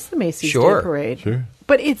is the Macy's Sure. Day Parade. Sure.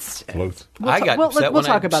 But it's Close. I got upset we'll when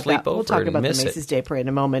talk I'd about sleep that. We'll over talk and about the miss it. Macy's Day Parade in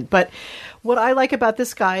a moment. But what I like about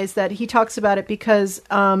this guy is that he talks about it because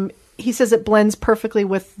he says it blends perfectly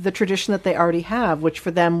with the tradition that they already have, which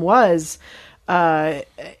for them was a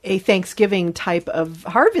Thanksgiving type of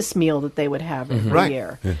harvest meal that they would have every Right.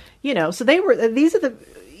 year. So these are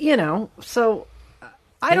the so.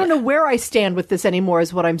 I don't know where I stand with this anymore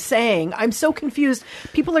is what I'm saying. I'm so confused.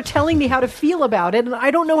 People are telling me how to feel about it, and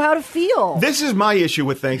I don't know how to feel. This is my issue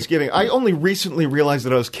with Thanksgiving. I only recently realized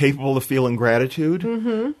that I was capable of feeling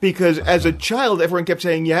gratitude because as a child, everyone kept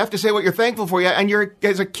saying, you have to say what you're thankful for. And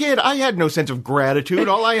as a kid, I had no sense of gratitude.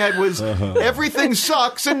 All I had was everything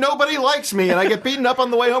sucks and nobody likes me and I get beaten up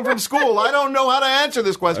on the way home from school. I don't know how to answer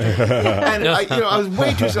this question. And I was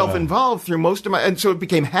way too self-involved through most of and so it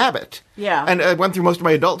became habit. Yeah. And I went through most of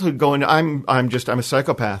my adulthood going, I'm a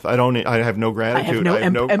psychopath. I have no gratitude. I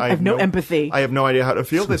have no empathy. I have no idea how to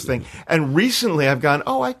feel this thing. And recently I've gone,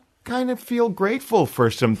 I kind of feel grateful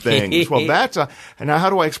for some things. Well, and now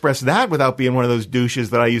how do I express that without being one of those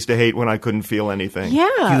douches that I used to hate when I couldn't feel anything?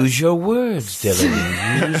 Yeah. Use your words,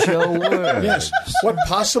 Dylan. Use your words. Yes. What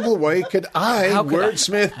possible way could I, How could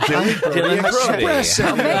wordsmith Dylan Dylan Brody, Brody. express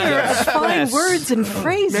How it? Mayor of fine words and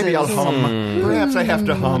phrases. Maybe I'll hum. Perhaps I have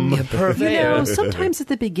to hum. You know, sometimes at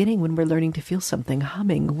the beginning when we're learning to feel something,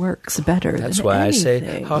 humming works better That's than why anything. I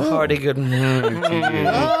say, how hearty good. And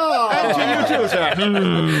to you too,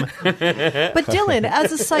 sir. But Dylan,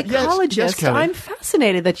 as a psychologist, Kelly. I'm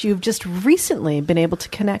fascinated that you've just recently been able to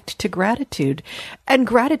connect to gratitude. And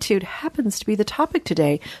gratitude happens to be the topic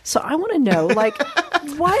today. So I want to know, like,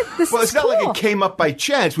 why this Well, is it's not cool. like it came up by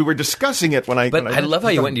chance. We were discussing it when I. But when I love how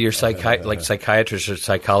you went into your psychiatrist or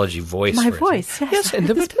psychology voice. My for it. voice, yes. Yes, and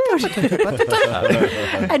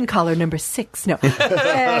And caller number 6. No.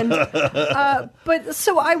 And, but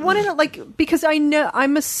so I want to know, like, because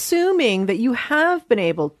I'm assuming that you have been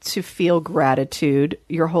able to feel gratitude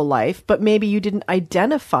your whole life, but maybe you didn't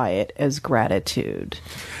identify it as gratitude.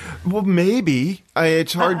 Well, maybe.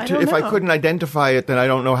 It's hard I to. don't If I know. couldn't identify it, then I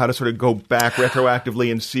don't know how to sort of go back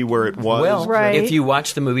retroactively and see where it was. Well, Right. if you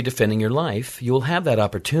watch the movie Defending Your Life, you'll have that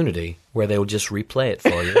opportunity where they will just replay it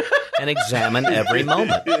for you and examine every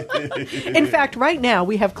moment. In fact, right now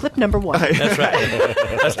we have clip number 1. That's right.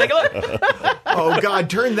 Let's take a look. Oh God,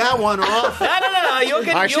 turn that one off. No. You'll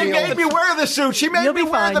get, She made me wear the suit. She made You'll me be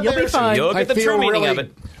wear fine. the You'll be bear suit. fine. You'll get the true meaning of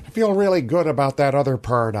it. I feel really good about that other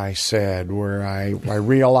part I said, where I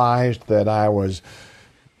realized that I was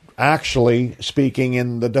actually speaking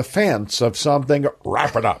in the defense of something.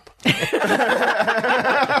 Wrap it up. Such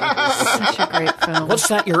a great film. What's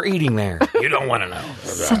that you're eating there? You don't want to know.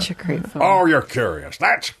 Such a great film. Oh, you're curious.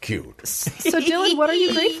 That's cute. So, Dylan, what are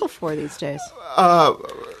you grateful for these days? Oh,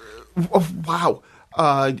 wow.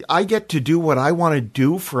 I get to do what I want to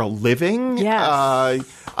do for a living. Yes.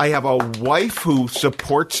 I have a wife who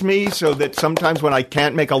supports me so that sometimes when I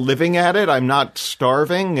can't make a living at it, I'm not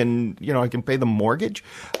starving and, I can pay the mortgage.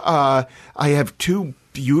 I have 2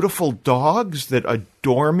 beautiful dogs that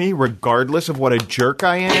adore me regardless of what a jerk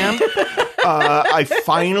I am. I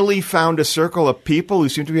finally found a circle of people who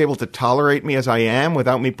seem to be able to tolerate me as I am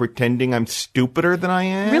without me pretending I'm stupider than I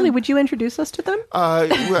am. Really, would you introduce us to them?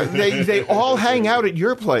 Well, they all hang out at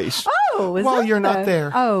your place. Oh, is while that you're not the-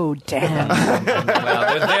 there. Oh, damn. Well,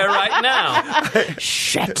 they're there right now.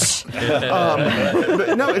 Shit.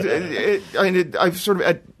 But no, I've sort of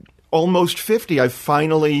at almost 50. I've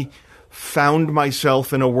finally found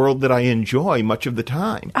myself in a world that I enjoy much of the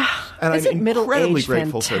time, and Isn't I'm middle incredibly age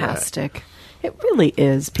grateful fantastic? It really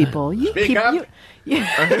is, people. You Speak people, up.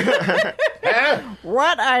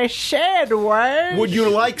 What I said was. for that. Would you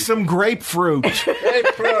like some grapefruit?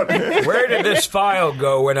 Where did this file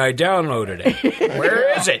go when I downloaded it?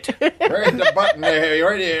 Where is it? Where's the button there?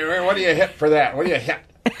 What do you hit for that? What do you hit?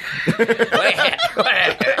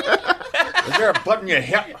 Is there a button you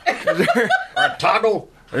hit? Or a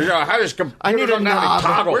toggle? How does I need a knob.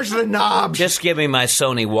 toggle? Where's the knob? Just give me my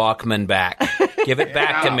Sony Walkman back. Give it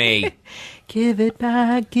back to me. Give it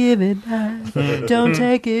back, give it back. Don't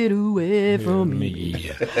take it away from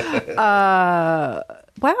me. Wow.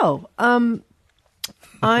 I'm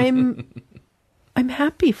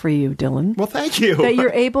happy for you, Dylan. Well, thank you. That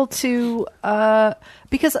you're able to,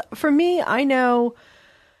 because for me, I know,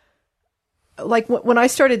 like when I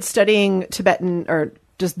started studying Tibetan or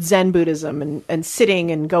just Zen Buddhism and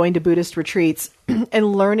sitting and going to Buddhist retreats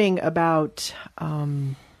and learning about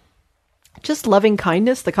just loving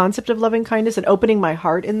kindness, the concept of loving kindness and opening my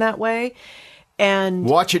heart in that way. And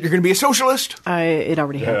Watch it. You're going to be a socialist. it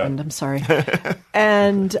already happened. I'm sorry.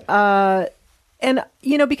 And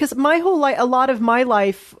because my whole life, a lot of my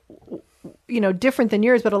life, different than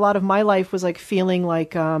yours, but a lot of my life was like feeling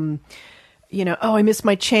like, oh, I missed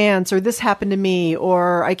my chance, or this happened to me,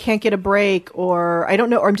 or I can't get a break, or I don't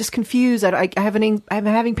know, or I'm just confused. I'm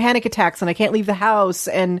having panic attacks and I can't leave the house.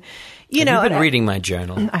 And, You've been reading my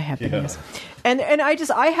journal. I have been, yes. And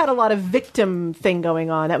I had a lot of victim thing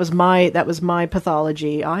going on. That was my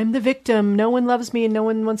pathology. I'm the victim. No one loves me and no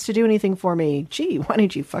one wants to do anything for me. Gee, why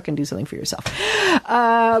don't you fucking do something for yourself?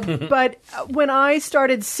 But when I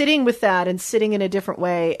started sitting with that and sitting in a different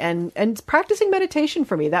way and practicing meditation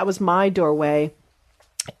for me, that was my doorway,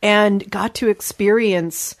 and got to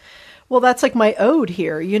experience, well, that's like my ode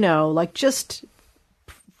here, like just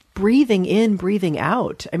breathing in, breathing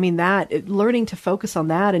out. I mean, learning to focus on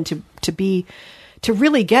that and to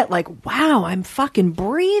really get like, wow, I'm fucking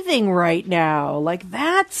breathing right now. Like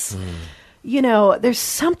that's, there's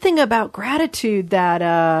something about gratitude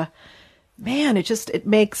that, man, it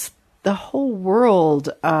makes the whole world,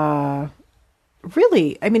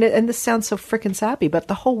 really, I mean, and this sounds so frickin' sappy, but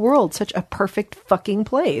the whole world's such a perfect fucking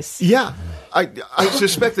place. Yeah. I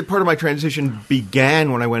suspect that part of my transition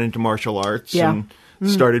began when I went into martial arts Yeah.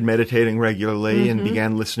 and started meditating regularly and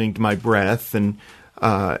began listening to my breath and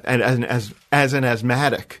as an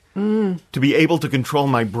asthmatic. To be able to control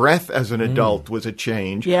my breath as an adult was a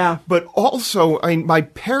change. Yeah. But also, my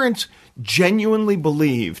parents genuinely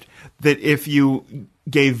believed that if you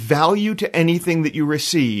gave value to anything that you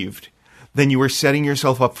received, then you were setting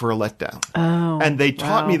yourself up for a letdown. Oh, and they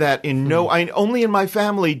taught me that in only in my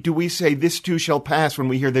family do we say this too shall pass when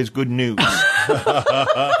we hear there's good news.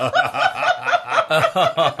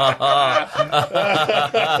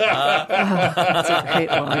 That's a great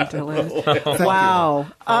line, Dylan. Wow.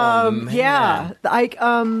 Yeah.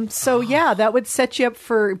 So yeah, that would set you up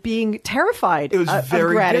for being terrified. It was of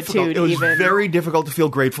very gratitude. difficult. It was even. very difficult to feel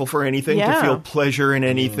grateful for anything, Yeah. to feel pleasure in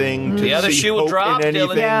anything. To The other see shoe will hope drop, in Dylan.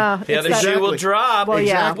 anything. Yeah. The other It's shoe that- will drop. Well,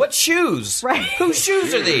 yeah. What shoes? Right. Whose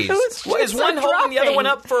shoes are these? Whose Is shoes one are holding the other dropping? one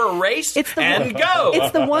up for a race? It's the and go.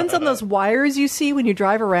 It's the ones on those wires you see when you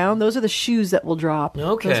drive around. Those are the shoes that will drop.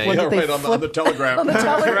 Okay. Those ones Yeah, that they right, on flip the telegraph. on the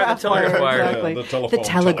telegraph The wire. telegraph wire. Exactly. Yeah, the telephone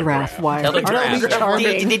telegraph wire. Aren't we Telegraph.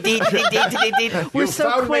 charming? We're You so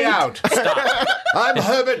found quaint. me out. I'm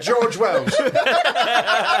Herbert George Wells.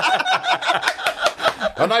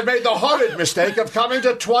 And I made the horrid mistake of coming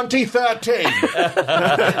to 2013.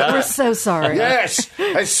 We're so sorry. Yes,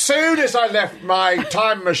 as soon as I left my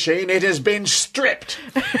time machine, it has been stripped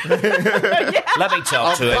Let me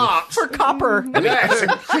talk of to him. parts. For copper. Yes,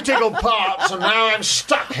 and critical parts, and now I'm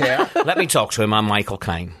stuck here. Let me talk to him. I'm Michael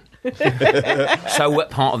Caine. So,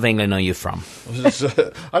 what part of England are you from?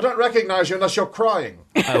 I don't recognise you unless you're crying.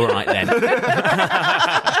 All right then.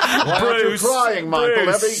 Why aren't you Bruce, crying, Michael?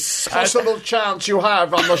 Bruce. Every possible chance you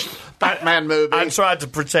have on the Batman movie. trying to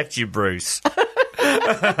protect you, Bruce.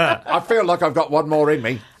 I feel like I've got one more in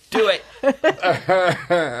me. Do it.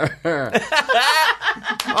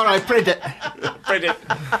 All right, print it. Read it.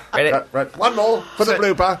 Right, one more for the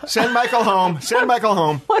blooper. Send Michael home. Send Michael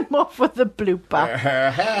home. One more for the blooper.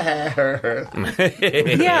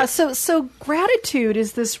 Yeah, so gratitude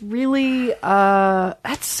is this really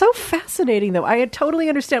that's so fascinating though. I totally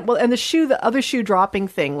understand. Well, and the other shoe dropping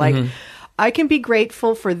thing, like I can be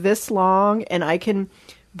grateful for this long and I can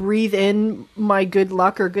breathe in my good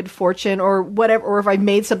luck or good fortune or whatever, or if I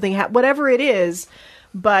made something whatever it is,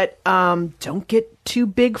 but don't get too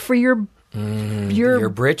big for your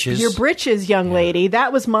britches. Your britches, young lady.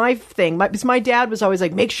 That was my thing. Because my dad was always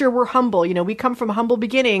like, make sure we're humble. You know, we come from humble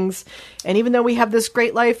beginnings. And even though we have this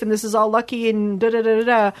great life and this is all lucky and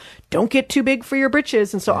da-da-da-da-da, don't get too big for your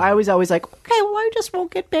britches. And so I was always like, okay, well, I just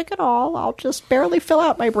won't get big at all. I'll just barely fill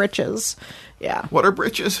out my britches. Yeah. What are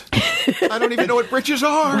britches? I don't even know what britches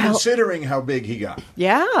are. Considering how big he got.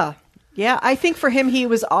 Yeah. Yeah. I think for him, he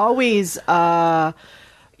was always,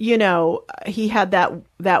 he had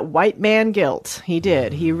that white man guilt. He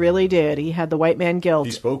did. He really did. He had the white man guilt.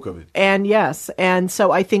 He spoke of it. And yes. And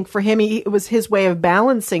so I think for him, it was his way of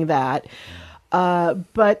balancing that.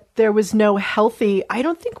 But there was no I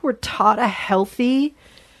don't think we're taught a healthy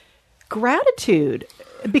gratitude.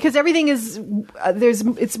 Because everything is,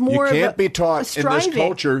 it's more You can't of be taught in this striving.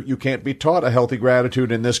 culture. You can't be taught a healthy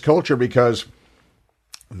gratitude in this culture because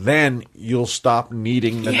then you'll stop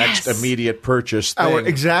needing the Yes. next immediate purchase thing.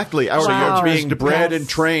 Exactly. Our So Wow. you're being bred Yes. and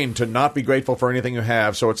trained to not be grateful for anything you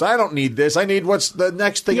have. So it's, I don't need this. I need what's the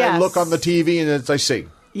next thing I Yes. look on the TV and it's I see.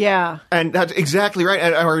 Yeah. And that's exactly right.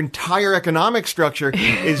 And our entire economic structure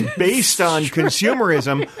is based on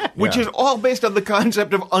consumerism, which Yeah. is all based on the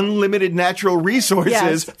concept of unlimited natural resources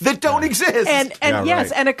Yes. that don't exist. And Yeah,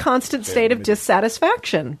 yes, right. and a constant state of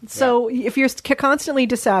dissatisfaction. So if you're constantly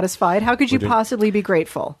dissatisfied, how could you possibly be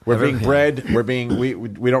grateful? We're being bred.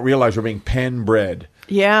 We don't realize we're being pen bred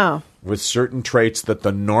Yeah. with certain traits that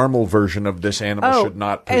the normal version of this animal should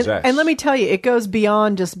not possess. And let me tell you, it goes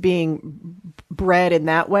beyond just being bred in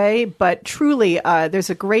that way, but truly, there's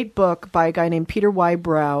a great book by a guy named Peter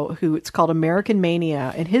Wybrow, it's called American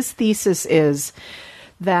Mania, and his thesis is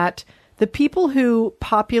that the people who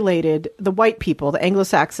populated, the white people, the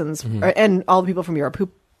Anglo-Saxons, and all the people from Europe who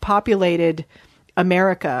populated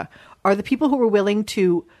America are the people who were willing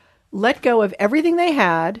to let go of everything they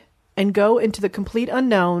had and go into the complete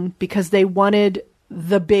unknown because they wanted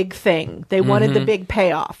the big thing. They wanted the big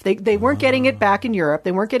payoff. They weren't getting it back in Europe.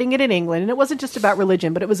 They weren't getting it in England. And it wasn't just about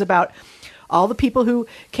religion, but it was about all the people who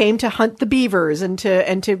came to hunt the beavers and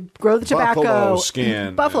to grow the tobacco, Buffalo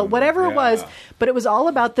skin buffalo, and- whatever it was. yeah. But it was all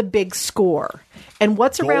about the big score and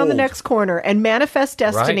what's around the Gold. next corner and manifest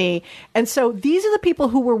destiny. And so these are the people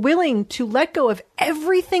who were willing to let go of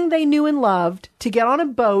everything they knew and loved to get on a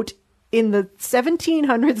boat in the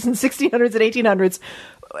 1700s and 1600s and 1800s,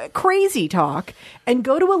 crazy talk, and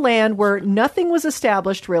go to a land where nothing was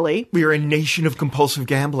established really. We are a nation of compulsive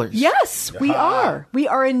gamblers. Yes, we are. We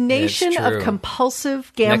are a nation true. of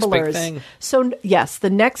compulsive Next big gamblers. thing. So, yes, the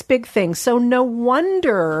next big thing. So, no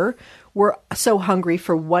wonder we're so hungry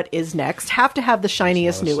for what is next. Have to have the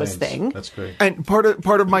shiniest, newest thing. That's great. And part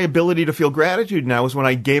of my ability to feel gratitude now is when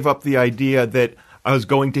I gave up the idea that I was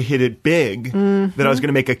going to hit it big, that I was going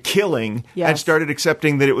to make a killing, Yes. and started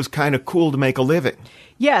accepting that it was kind of cool to make a living.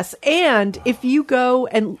 Yes, and if you go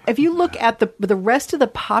and if you look at the rest of the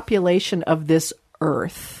population of this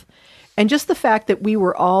earth, and just the fact that we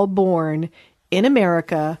were all born in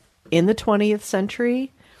America in the 20th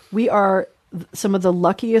century, we are some of the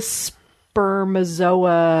luckiest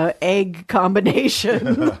spermazoa egg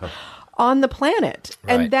combination on the planet.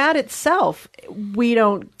 Right. And that itself, we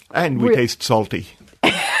don't. And we taste salty.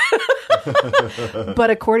 But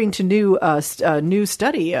according to new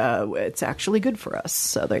study, it's actually good for us.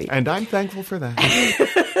 So there you go. And I'm thankful for that.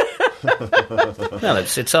 Well,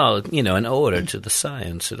 it's all, in order to the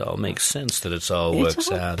science. It all makes sense that it's all works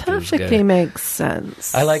It all out. perfectly makes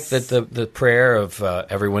sense. I like that the prayer of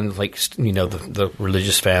everyone, like, the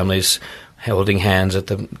religious families holding hands at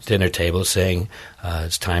the dinner table saying,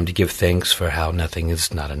 it's time to give thanks for how nothing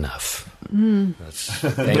is not enough. Let's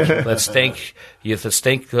thank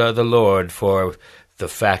the Lord for the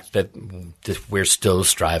fact that we're still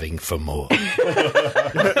striving for more.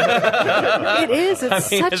 It is. It's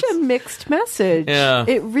such a mixed message. Yeah.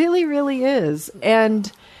 It really, really is.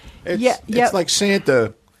 And It's like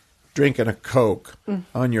Santa drinking a Coke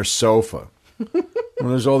on your sofa when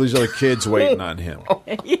there's all these other kids waiting on him.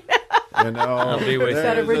 You know, I'll be with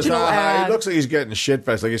That you. original ad. He looks like he's getting shit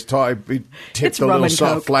faced. Like he tipped It's the rum little and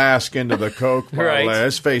soft Coke. flask into the Coke bottle. Right.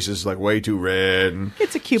 His face is like way too red. And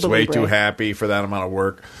It's a Cuba he's way Libre. too happy for that amount of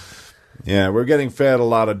work. Yeah, we're getting fed a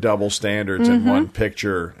lot of double standards in one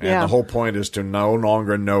picture, and Yeah. the whole point is to no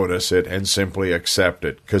longer notice it and simply accept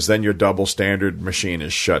it, because then your double standard machine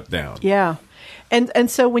is shut down. Yeah.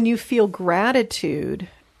 And so when you feel gratitude,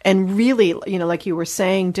 and really, like you were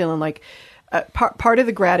saying, Dylan, like part of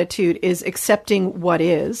the gratitude is accepting what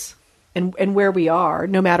is and where we are,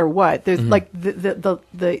 no matter what. There's like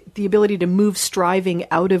the ability to move striving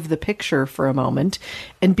out of the picture for a moment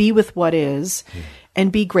and be with what is and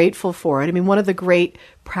be grateful for it. I mean, one of the great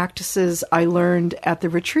practices I learned at the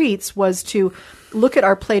retreats was to look at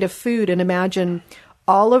our plate of food and imagine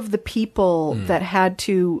all of the people that had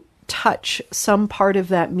to touch some part of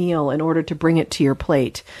that meal in order to bring it to your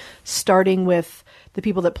plate, starting with the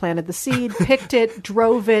people that planted the seed, picked it,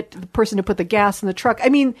 drove it, the person who put the gas in the truck. I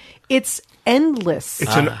mean, it's endless.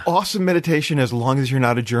 It's an awesome meditation as long as you're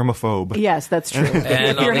not a germaphobe. Yes, that's true.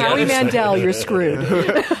 And If you're on the Howie other side- Mandel, you're screwed.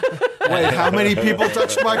 Wait, how many people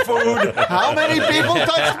touched my food? How many people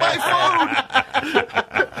touched my food?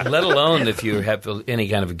 Let alone if you have any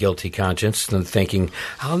kind of a guilty conscience and thinking,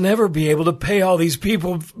 I'll never be able to pay all these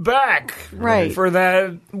people back Right. for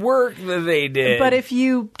that work that they did. But if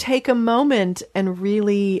you take a moment and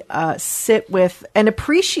really sit with and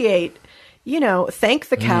appreciate, thank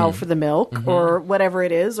the cow for the milk or whatever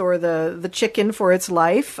it is, or the chicken for its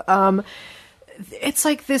life. It's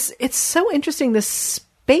like this. It's so interesting, this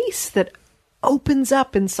space that opens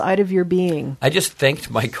up inside of your being. I just thanked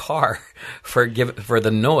my car for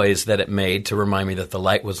the noise that it made to remind me that the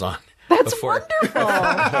light was on. That's before, wonderful.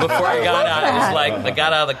 Before I got out, it was that. like I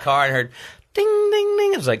got out of the car and heard ding, ding,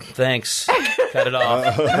 ding. I was like, thanks. Cut it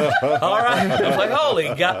off. All right. I was like,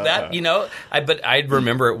 holy, got that, But I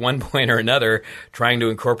remember at one point or another trying to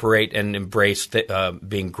incorporate and embrace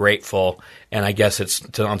being grateful. And I guess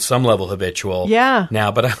it's on some level habitual Yeah.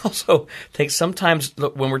 now. But I also think sometimes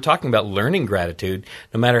when we're talking about learning gratitude,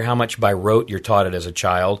 no matter how much by rote you're taught it as a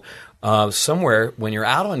child, somewhere when you're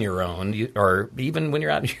out on your own, or even when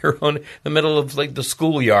you're out on your own in the middle of like the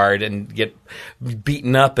schoolyard and get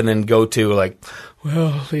beaten up and then go to like, well,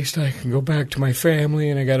 at least I can go back to my family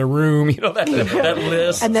and I got a room, that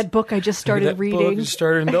list. And that book I just started that reading. book just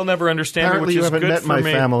started, and they'll never understand Apparently, me, you which is haven't good met for my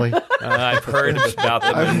me. family. I've heard about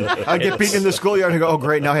them. I get beaten in the schoolyard and go, oh,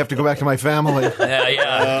 great, now I have to go back to my family.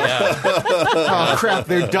 Yeah. Oh, crap,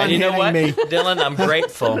 they're done And you know hitting what, me. Dylan? I'm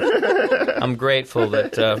grateful. I'm grateful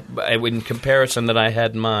that in comparison that I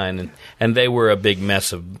had mine, and they were a big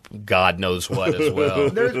mess of God knows what as well.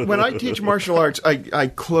 When I teach martial arts, I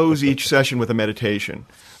close each session with a meditation.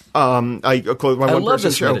 I close my I one love person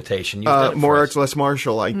this show. meditation. You've done it More for arts, us. less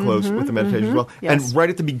martial. I close with the meditation as well. Yes. And right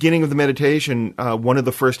at the beginning of the meditation, one of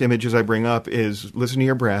the first images I bring up is listen to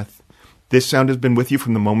your breath. This sound has been with you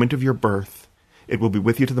from the moment of your birth. It will be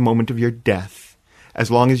with you to the moment of your death. as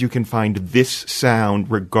long as you can find this sound,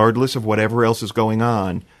 regardless of whatever else is going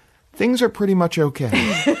on, things are pretty much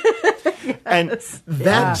okay. And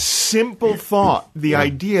that simple thought, the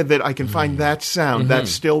idea that I can find that sound,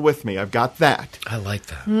 that's still with me. I've got that. I like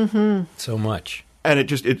that so much. And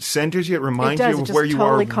it centers you. It It reminds does. you It of just where you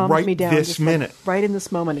totally are calms right me down. this just like minute. right in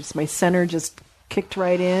this moment. It's my center just kicked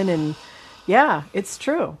right in, and yeah, it's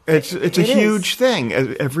true. It's a It huge is. thing.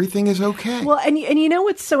 Everything is okay. Well, and you know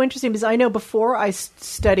what's so interesting, because I know before I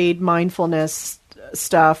studied mindfulness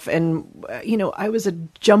stuff, and I was a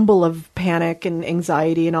jumble of panic and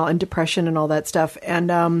anxiety and all, and depression and all that stuff,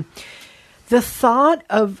 and the thought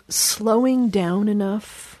of slowing down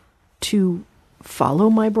enough to follow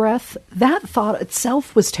my breath, that thought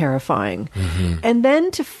itself was terrifying. And then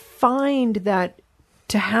to find that,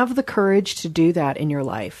 to have the courage to do that in your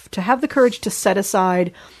life, to have the courage to set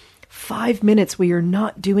aside 5 minutes where you're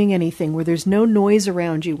not doing anything, where there's no noise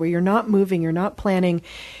around you, where you're not moving, you're not planning,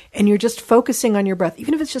 and you're just focusing on your breath,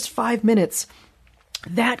 even if it's just 5 minutes,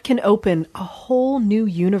 that can open a whole new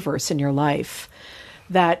universe in your life.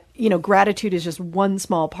 That, gratitude is just one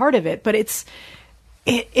small part of it, but it's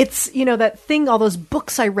that thing, all those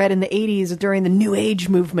books I read in the 80s during the New Age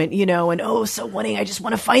movement, I just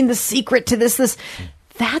want to find the secret to this.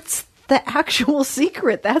 That's the actual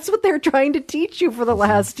secret. That's what they're trying to teach you for the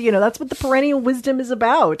last, that's what the perennial wisdom is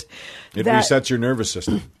about. It resets your nervous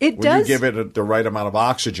system. It when does. you give it the right amount of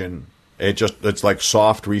oxygen, it's like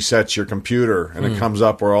soft resets your computer, and it comes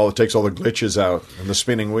up where it takes all the glitches out and the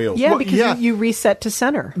spinning wheels. Yeah, Well, because yeah. You reset to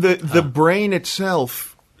center. The brain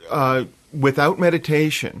itself, without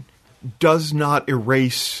meditation, does not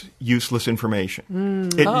erase useless information.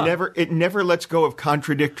 It never lets go of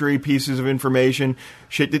contradictory pieces of information,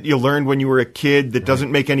 shit that you learned when you were a kid that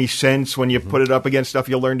doesn't make any sense when you put it up against stuff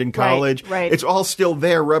you learned in college. right. It's all still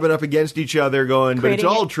there, rubbing up against each other, going, but it's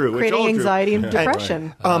all true. It's Creating all true. anxiety and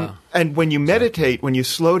depression. And when you meditate, when you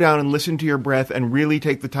slow down and listen to your breath and really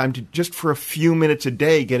take the time to just for a few minutes a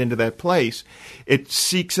day get into that place, it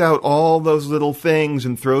seeks out all those little things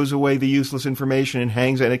and throws away the useless information and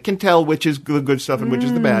hangs, and it can tell which is the good stuff and which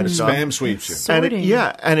is the bad stuff. Spam sweeps you. Sorting.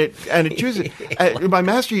 And it chooses. My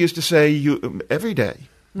master used to say, every day.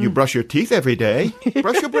 You brush your teeth every day.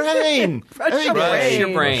 Brush your brain. Brush your Brush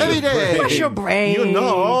your brain. Every day. Brush your brain. You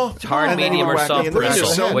know. Hard, medium, or Whack me soft in the bristle.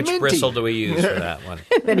 middle. Which Minty. bristle do we use for that one?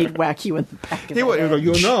 Then he'd whack you in the back of He the would head. go,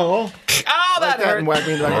 you know. Oh, that that hurt. and whack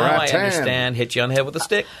me in the back. Oh, I Rattan. understand. Hit you on the head with a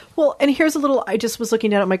stick. Well, and here's a little. I just was looking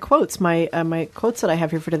down at my quotes, my quotes that I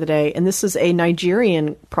have here for today, and this is a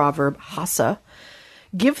Nigerian proverb, Hassa: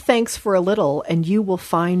 "Give thanks for a little, and you will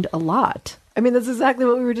find a lot." I mean, that's exactly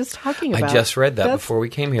what we were just talking about. I just read that That's- before we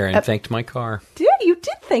came here and thanked my car. You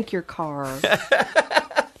did thank your car.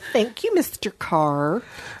 Thank you, Mr. Carr.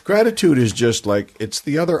 Gratitude is just like, it's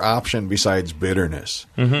the other option besides bitterness.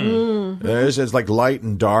 It's like light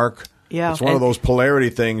and dark. Yeah. It's one of those polarity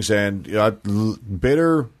things, and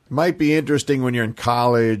bitter might be interesting when you're in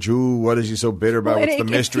college. Ooh, what is he so bitter about? Well, What's the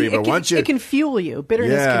mystery? But once you it can fuel you.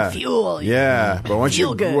 Bitterness can fuel you. Yeah, but once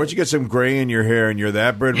Feel good. once you get some gray in your hair and you're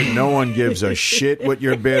that bitter, no one gives a shit what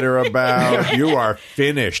you're bitter about. You are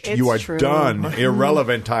finished. It's you are true. done.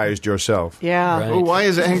 Irrelevantized yourself. Yeah. Right. Oh, why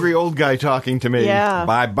is an angry old guy talking to me? Yeah.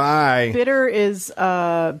 Bye bye. Bitter is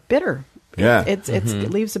bitter. Yeah. It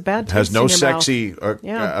leaves a bad taste. Has no in your mouth. sexy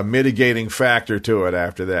Yeah. a mitigating factor to it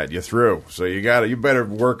after that. You're through. So you better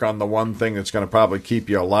work on the one thing that's going to probably keep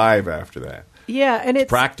you alive after that. Yeah, and it's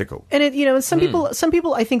practical. And some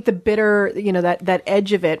people, I think the bitter, that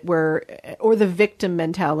edge of it, or the victim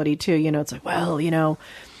mentality too. It's like, well,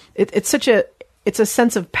 it's a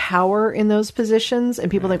sense of power in those positions, and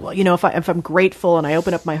people think, well, if I'm grateful and I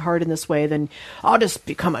open up my heart in this way, then I'll just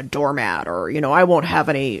become a doormat, or I won't have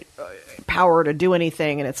any power to do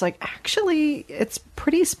anything. And it's like, actually, it's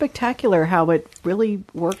pretty spectacular how it really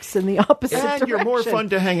works in the opposite And direction. you're more fun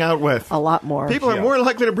to hang out with. A lot more. People are more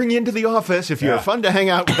likely to bring you into the office if you're fun to hang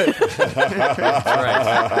out with.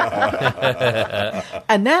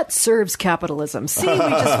 And that serves capitalism. See, we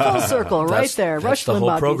just full circle right there. That's Rush the whole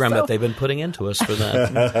Limbaugh. program So- that they've been putting into us for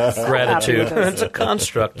that. Gratitude. happy with us. It's a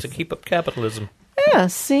construct to keep up capitalism. Yeah,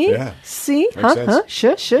 see? Yeah. See? Makes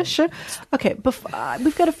sense. Sure. Okay,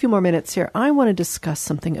 we've got a few more minutes here. I want to discuss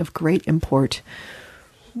something of great import.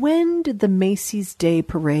 When did the Macy's Day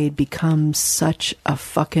Parade become such a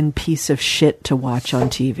fucking piece of shit to watch on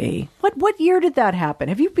TV? What year did that happen?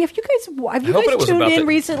 Have you guys I hope it was tuned about in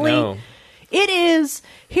recently? No. Here's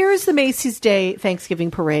the Macy's Day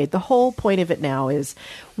Thanksgiving Parade. The whole point of it now is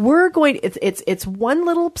it's one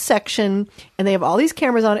little section, and they have all these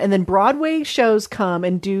cameras on, and then Broadway shows come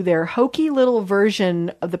and do their hokey little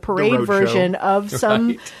version of the parade road version show. of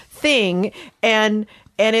some thing, and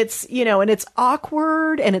it's, and it's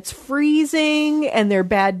awkward and it's freezing and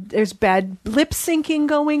there's bad lip syncing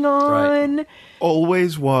going on.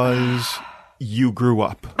 Always was. You grew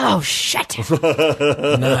up. Oh, shit.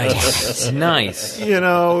 Nice. And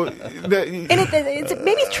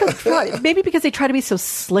maybe because they try to be so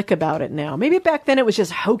slick about it now. Maybe back then it was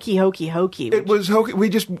just hokey. It was hokey.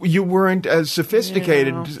 You weren't as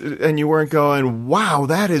sophisticated, and you weren't going, wow,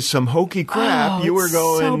 that is some hokey crap. Oh, you were it's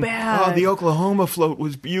going, so bad. oh, the Oklahoma float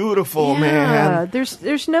was beautiful, Yeah, man.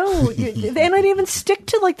 there's no, and I didn't even stick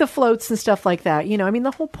to like the floats and stuff like that.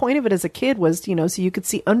 The whole point of it as a kid was, so you could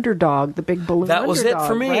see Underdog, the big balloon. That was it Underdog,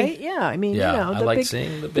 for me. Right? Yeah, I I like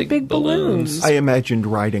seeing the big balloons. I imagined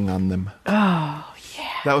riding on them. Oh, yeah.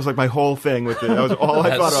 That was like my whole thing with it. That was all I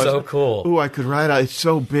That's thought. so cool. Ooh, I could ride on it. It's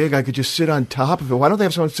so big. I could just sit on top of it. Why don't they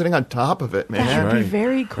have someone sitting on top of it, man? That would be Right.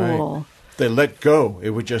 very cool. If they let go, it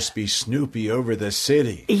would just be Snoopy over the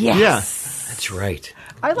city. Yes. Yeah. That's right.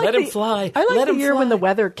 I like Let him fly. I like Let the him year when fly. the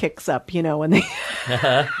weather kicks up, when they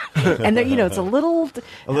and they're, it's a little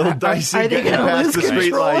dicey Are they getting going to past lose the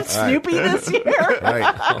control of streetlights. Snoopy this year?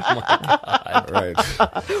 Right. Right.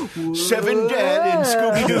 7 dead in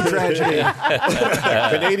Scooby-Doo tragedy.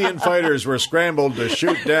 Canadian fighters were scrambled to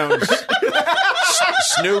shoot down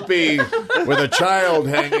Snoopy with a child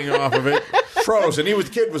hanging off of it. Frozen. The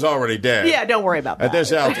kid was already dead. Yeah, don't worry about At that.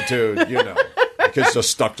 this altitude, the kid's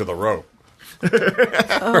just stuck to the rope.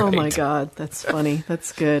 Oh my God, that's funny.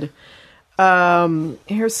 That's good.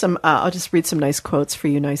 Here's some. I'll just read some nice quotes for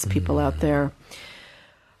you, nice people out there.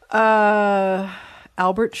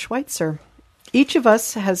 Albert Schweitzer. Each of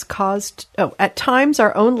us has caused. At times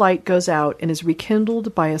our own light goes out and is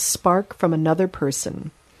rekindled by a spark from another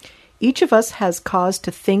person. Each of us has cause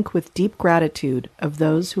to think with deep gratitude of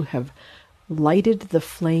those who have lighted the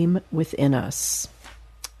flame within us.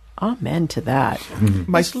 Amen to that.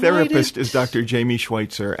 My therapist is Dr. Jamie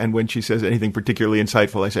Schweitzer, and when she says anything particularly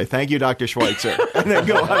insightful, I say, thank you, Dr. Schweitzer, and then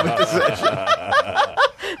go on with the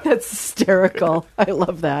session. That's hysterical. I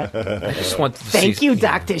love that. I just want to Thank you,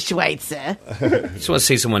 Dr. Schweitzer. just want to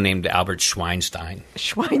see someone named Albert Schweinstein.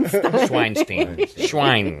 Schweinstein. Schweinstein.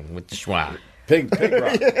 Schwein with the schwa. Pig rock.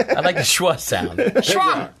 I like the schwa sound.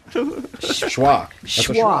 Schwa. Schwa. That's a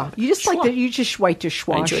Schwa. You just like Schwa. the, you just write the I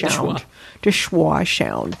schwa enjoy the sound. schwa. The schwa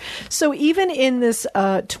sound. So even in this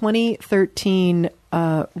 2013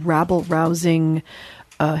 rabble-rousing,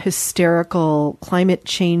 hysterical,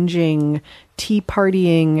 climate-changing, tea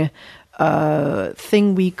partying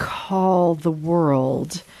thing we call the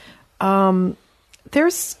world,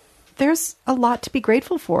 there's a lot to be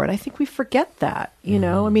grateful for, and I think we forget that.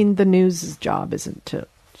 I mean, the news's job isn't to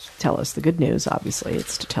tell us the good news. Obviously,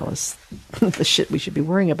 it's to tell us the shit we should be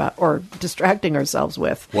worrying about or distracting ourselves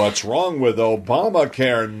with. What's wrong with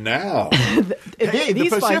Obamacare now? Hey, the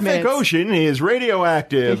These 5 Pacific minutes. Ocean is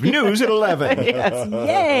radioactive. News at 11. Yes,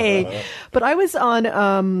 yay! But I was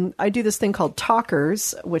on. I do this thing called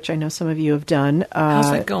Talkers, which I know some of you have done. How's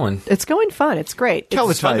that going? It's going fun. It's great. fun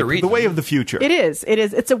to Teletype, read the way them. of the future. It is.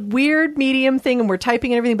 It's a weird medium thing, and we're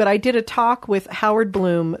typing and everything. But I did a talk with Howard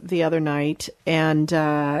Bloom the other night, and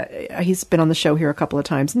he's been on the show here a couple of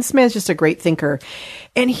times. And this man's just a great thinker,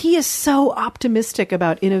 and he is so optimistic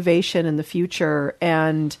about innovation in the future,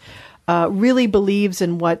 and really believes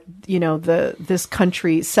in what this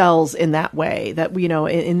country sells in that way. That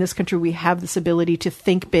in this country we have this ability to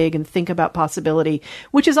think big and think about possibility,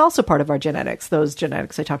 which is also part of our genetics. Those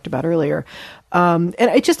genetics I talked about earlier, and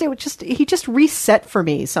he just reset for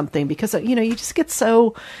me something, because you just get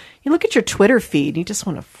so. You look at your Twitter feed, and you just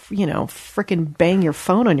want to, frickin' bang your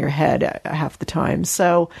phone on your head half the time.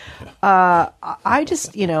 So, I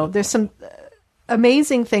just, there's some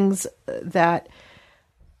amazing things that,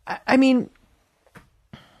 I mean,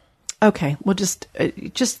 okay, we'll just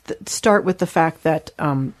start with the fact that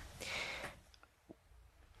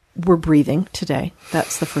we're breathing today.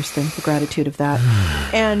 That's the first thing, the gratitude of that,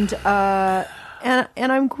 and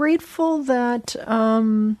I'm grateful that.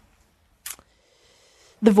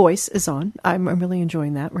 The voice is on. I'm really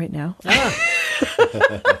enjoying that right now.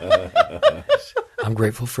 I'm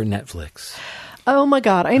grateful for Netflix. Oh my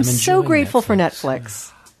God. I'm so enjoying grateful for Netflix.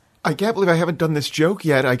 Netflix. I can't believe I haven't done this joke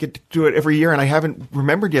yet. I get to do it every year, and I haven't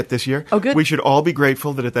remembered yet this year. Oh, good. We should all be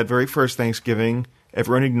grateful that at that very first Thanksgiving,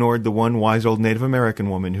 everyone ignored the one wise old Native American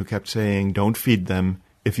woman who kept saying, "Don't feed them.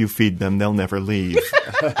 If you feed them, they'll never leave."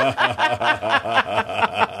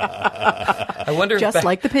 I I wonder if just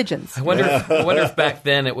like the pigeons. I wonder if back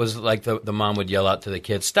then it was like the mom would yell out to the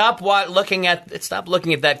kids, Stop looking at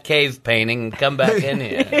that cave painting and come back in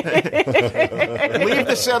here." Leave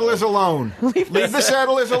the settlers alone. Leave the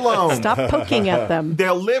settlers alone. Stop poking at them.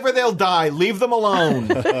 They'll live or they'll die. Leave them alone.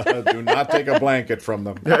 Do not take a blanket from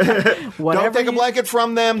them. Don't take a blanket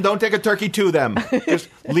from them. Don't take a turkey to them. Just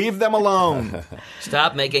leave them alone.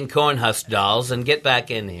 Stop making corn husk dolls and get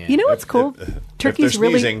back in here. You know what's cool? Turkeys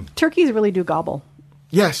sneezing. really do gobble.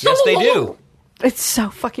 Yes. Yes, they do. It's so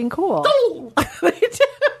fucking cool.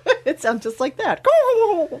 It sounds just like that.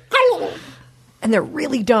 And they're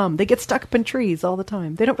really dumb. They get stuck up in trees all the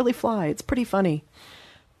time. They don't really fly. It's pretty funny.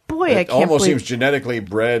 Boy, I It can't almost believe... seems genetically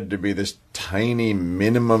bred to be this tiny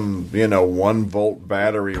minimum, 1-volt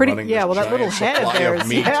battery running Yeah, well, this that little giant head supply there of is...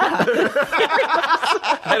 meat, Yeah.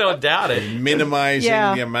 I don't doubt it. minimizing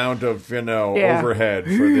Yeah. the amount of Yeah. overhead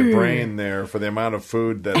for the brain there, for the amount of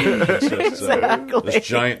food that it's Exactly. this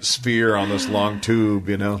giant sphere on this long tube,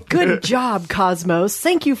 Good job, Cosmos.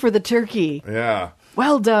 Thank you for the turkey. Yeah,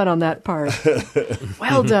 Well done on that part.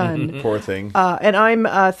 Well done. poor thing. And I'm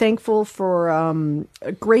thankful for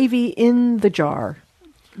gravy in the jar.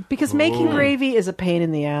 Because making gravy is a pain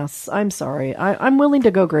in the ass. I'm sorry. I'm willing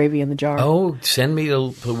to go gravy in the jar. Oh, send me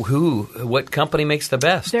what company makes the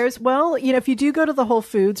best? If you do go to the Whole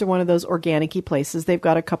Foods or one of those organic-y places, they've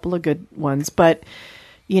got a couple of good ones. But,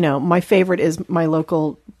 my favorite is my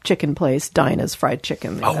local chicken place, Dinah's Fried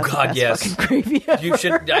Chicken. Oh, That's the God, best yes. fucking gravy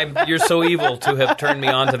ever. You're so evil to have turned me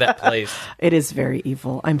on to that place. It is very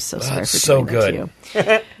evil. I'm so sorry it's for so doing that to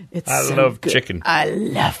you. It's I so love good. chicken. I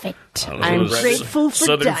love it. I'm grateful for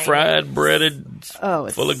Southern Dinah's. fried breaded, It's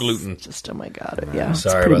full of gluten. Just oh my god, yeah.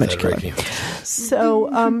 Sorry it's about pretty that, much killer. Ricky.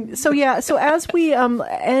 So as we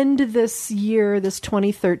end this year, this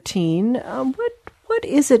 2013, what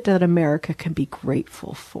is it that America can be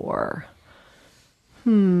grateful for?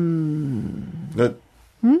 The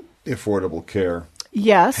Affordable Care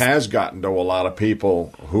Yes, has gotten to a lot of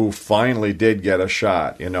people who finally did get a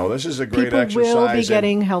shot. This is a great people exercise. will be in-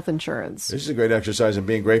 getting health insurance. This is a great exercise in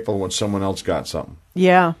being grateful when someone else got something.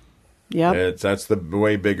 Yeah, yep. That's the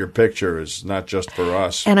way bigger picture is not just for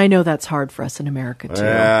us. And I know that's hard for us in America too.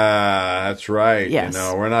 Yeah, that's right. Yes.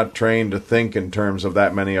 We're not trained to think in terms of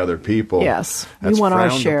that many other people. Yes, That's we want our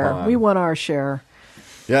frowned share. upon. We want our share.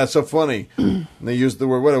 Yeah, it's so funny. They use the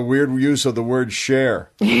word. What a weird use of the word share.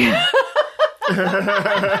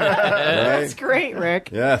 That's great, Rick.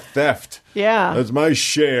 Yeah, theft. Yeah, That's my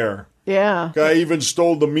share. yeah, Guy even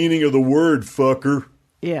stole the meaning of the word, fucker.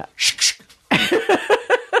 yeah,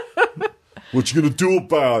 What you gonna do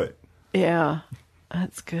about it? yeah.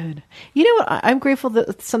 That's good. You know what? I'm grateful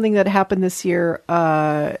that something that happened this year.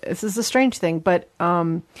 This is a strange thing, but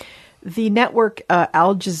the network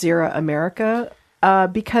Al Jazeera America,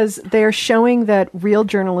 because they're showing that real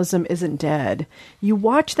journalism isn't dead. You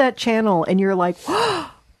watch that channel and you're like,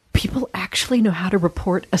 people actually know how to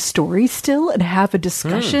report a story still and have a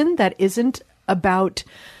discussion that isn't about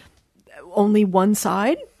only one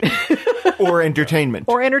side. Or entertainment.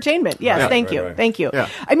 Or entertainment. Yes, Right, thank right, you. right. Thank you. Yeah.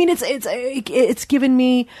 I mean, it's given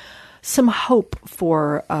me some hope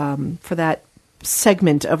for that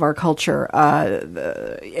segment of our culture.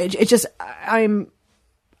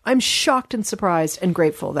 I'm shocked and surprised and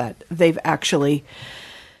grateful that they've actually.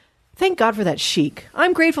 Thank God for that Sheik.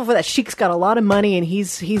 I'm grateful for that. Sheik's got a lot of money and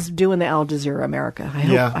he's doing the Al Jazeera America.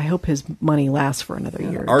 I hope his money lasts for another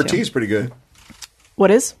year. or two. RT's pretty good. What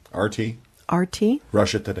is RT, RT?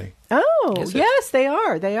 Russia Today. Oh, yes, they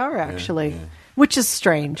are. They are actually, which is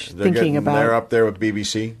strange thinking about. They're up there with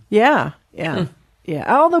BBC. Yeah, yeah,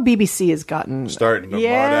 yeah. Although BBC has gotten Starting to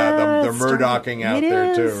yeah, they're Murdocking out it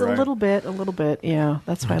there too, is, right? a little bit. Yeah,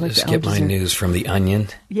 that's why I like Just the get Al my Jazeera. news from The Onion.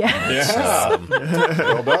 Yeah,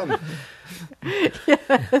 Well done.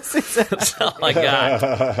 That's all I got.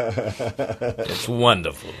 It's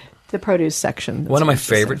wonderful. the produce section. One of my That's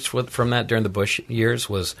what I favorites from that during the Bush years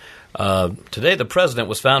was today the president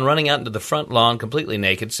was found running out into the front lawn completely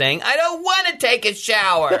naked saying, "I don't want to take a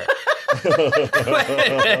shower."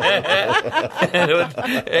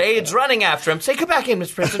 Aides running after him. Say, "Come back in,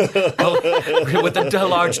 Mr. President." With a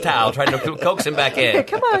large towel trying to coax him back in.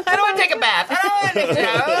 Come on. I don't want to take a bath. I don't want to take a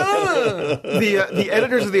shower. The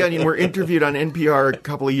editors of The Onion were interviewed on NPR a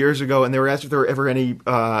couple of years ago, and they were asked if there were ever any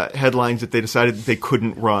headlines that they decided that they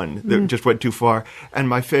couldn't run, that just went too far. And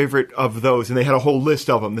my favorite of those, and they had a whole list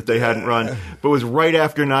of them that they hadn't run, but was right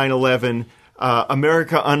after 9/11,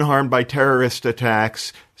 America unharmed by terrorist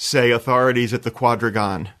attacks, say authorities at the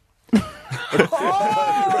Quadrigon.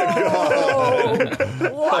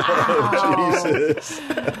 Jesus.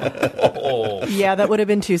 Oh. Yeah, that would have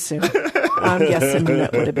been too soon. I'm guessing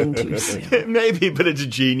that would have been too soon. Maybe, but it's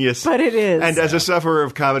genius. But it is. And as a sufferer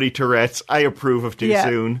of comedy Tourette's, I approve of too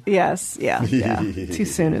soon. Yes, yeah. Too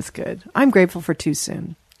soon is good. I'm grateful for too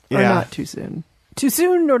soon. Or Yeah. not too soon. Too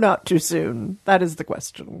soon or not too soon? That is the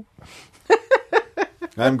question.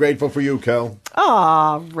 I'm grateful for you, Kel.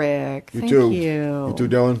 Aw, Rick. You Thank too. you. You too,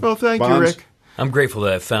 Dylan. Well, thank you, Bonds? Rick. I'm grateful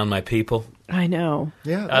that I found my people. I know.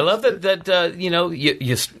 Yeah. I love that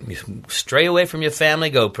you stray away from your family,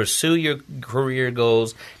 go pursue your career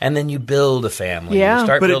goals, and then you build a family. Yeah. You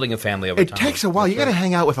start But building a family over It time. takes a while. You got to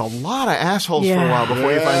hang out with a lot of assholes for a Yeah. while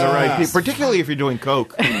before you find the right Yes. people, particularly if you're doing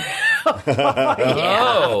coke.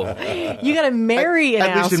 Oh, You got to marry an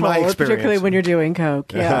At least in my asshole, experience. particularly when you're doing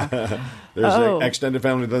coke. Yeah. There's Oh. an extended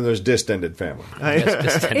family, then there's distended family. yes,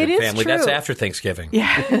 distended It is family. That's true. after Thanksgiving.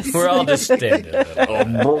 Yes. We're all distended.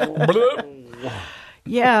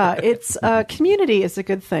 Yeah, it's community is a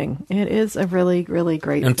good thing. It is a really, really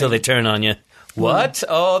great Until they thing. turn on you. What?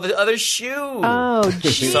 Oh, the other shoe. Oh,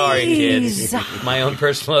 jeez. Sorry, kids. My own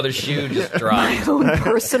personal other shoe just dropped. Own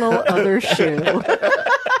personal other shoe.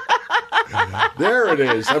 There it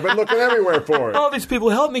is. I've been looking everywhere for it. All these people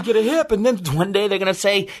helped me get a hip, and then one day they're going to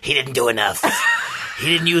say, he didn't do enough. He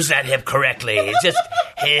didn't use that hip correctly. It's just,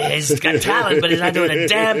 he's got talent, but he's not doing a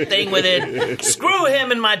damn thing with it. Screw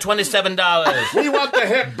him and my $27. We want the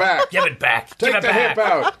hip back. Give it back. Take Give it the back. hip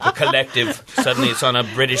out. The Collective. Suddenly it's on a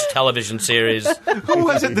British television series. Who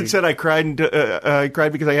was it that said I cried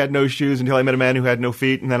because I had no shoes until I met a man who had no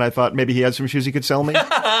feet, and then I thought maybe he had some shoes he could sell me?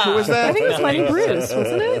 Who was that? I think it was Lenny Bruce,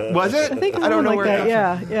 wasn't it? Was it? I think it was I don't know like where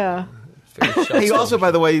that. it Yeah. He also, by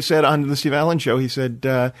the way, he said on the Steve Allen show, he said,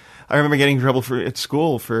 I remember getting in trouble at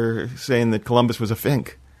school for saying that Columbus was a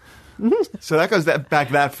fink. So that goes back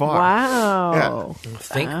that far. Wow.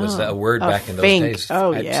 Think was a word back in those fink. days.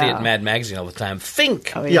 Oh, I'd see yeah. it in Mad Magazine all the time.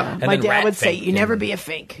 Think. Oh, Yeah. yeah. And My then dad rat would say, fink. you never be a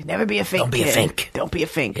fink. Never be a fink. Don't be a kid. fink. Don't be a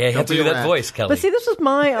fink. Yeah, you have to do be a that rat. voice, Kelly. But see, this was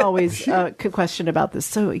my always question about this.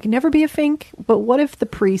 So you can never be a fink, but what if the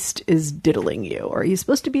priest is diddling you? Are you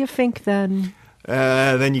supposed to be a fink then?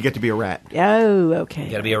 Then you get to be a rat. Oh, okay. you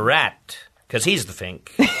got to be a rat, because he's the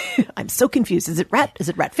fink. I'm so confused. Is it rat? Is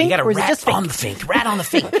it rat You fink got a or is it rat just fink? on the fink. Rat on the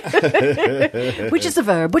fink. Which is the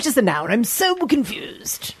verb? Which is the noun? I'm so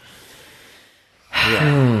confused.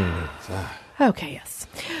 Okay, yes.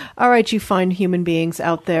 All right, you fine human beings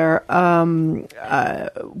out there.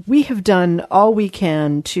 We have done all we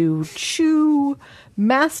can to chew,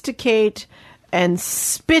 masticate, and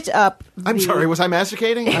spit up. I'm sorry, was I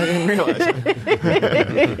masticating? I didn't realize.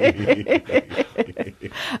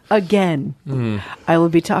 Again. I will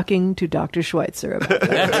be talking to Dr. Schweitzer about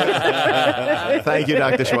that. Thank you,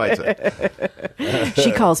 Dr. Schweitzer.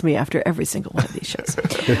 She calls me after every single one of these shows.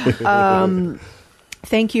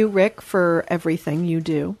 Thank you, Rick, for everything you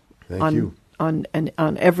do. Thank you. On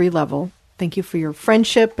every level. Thank you for your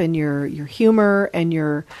friendship and your humor and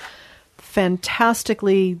your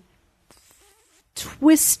fantastically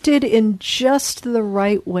twisted in just the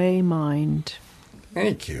right way mind.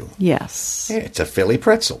 Thank you. Yes. It's a Philly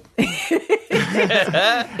pretzel.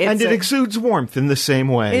 And it exudes warmth in the same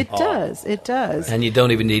way. It does. It does. And you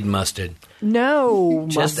don't even need mustard. No,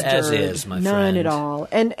 Just as mustard. is, my None friend. at all.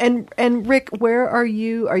 And Rick, where are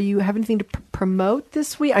you? Are you have anything to promote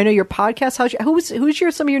this week? I know your podcast.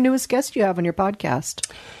 Who's some of your newest guests you have on your podcast?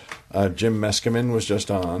 Jim Meskimen was just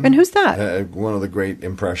on. And who's that? One of the great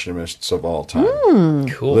impressionists of all time.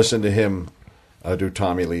 Cool. Listen to him do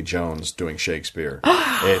Tommy Lee Jones doing Shakespeare.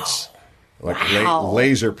 It's like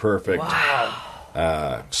laser perfect.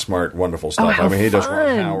 Smart, wonderful stuff. how I mean, he does Ron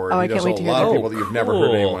fun. Howard. Oh, I he can't does wait a to hear lot of that. people that you've never heard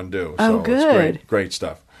cool. anyone do. Oh, So good. It's great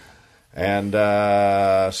stuff. And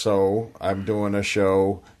so I'm doing a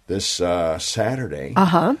show this Saturday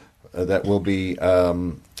that will be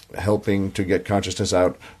helping to get consciousness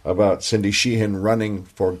out about Cindy Sheehan running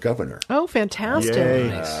for governor. Oh, fantastic. Yay.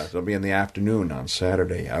 It'll be in the afternoon on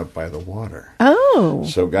Saturday out by the water. Oh.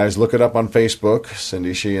 So, guys, look it up on Facebook,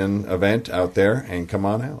 Cindy Sheehan event out there, and come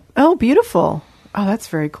on out. Oh, beautiful. Oh, that's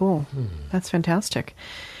very cool. That's fantastic.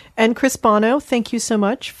 And Chris Bono, thank you so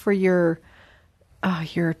much for your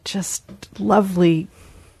just lovely,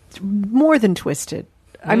 more than twisted.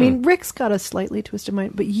 I mean, Rick's got a slightly twisted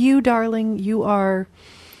mind, but you, darling, you are...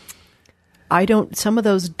 some of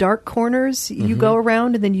those dark corners, you go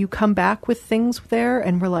around and then you come back with things there,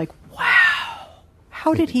 and we're like, wow,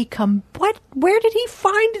 how did he come? Where did he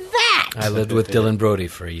find that? I lived with Dylan Brody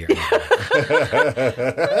for a year. He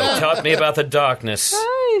taught me about the darkness.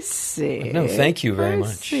 Right. I see. No, thank you very I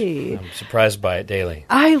much. see. I'm surprised by it daily.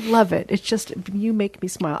 I love it. It's just, you make me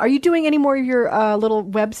smile. Are you doing any more of your little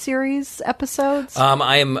web series episodes?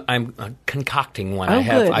 I'm concocting one. Oh,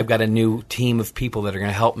 good. I've got a new team of people that are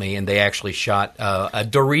going to help me, and they actually shot a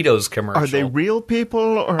Doritos commercial. Are they real people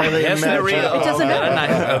or are they Yes, they're real. It doesn't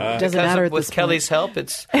matter. Doesn't matter at With this Kelly's help,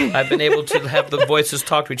 I've been able to have the voices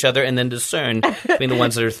talk to each other and then discern between the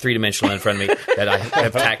ones that are three-dimensional in front of me that I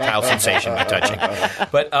have tactile sensation by touching.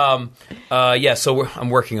 But so I'm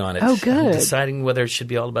working on it. Oh, good. I'm deciding whether it should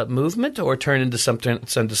be all about movement or turn into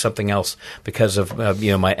something else because of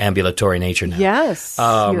my ambulatory nature now. Yes,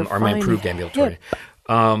 you're or my fine. improved ambulatory. Hip.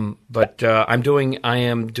 But I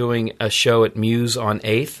am doing a show at Muse on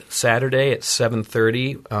 8th Saturday at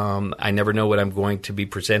 7:30. I never know what I'm going to be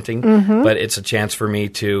presenting, but it's a chance for me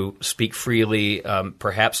to speak freely,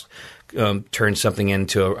 perhaps turn something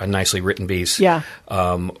into a nicely written piece,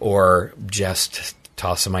 or just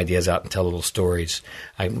toss some ideas out and tell little stories.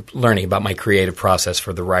 I'm learning about my creative process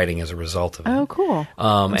for the writing as a result of it. Oh, cool.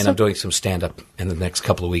 And I'm doing some stand-up in the next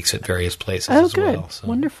couple of weeks at various places Oh, as good. well. So.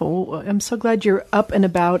 Wonderful. Well, I'm so glad you're up and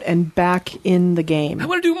about and back in the game. I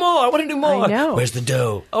want to do more. I know. Where's the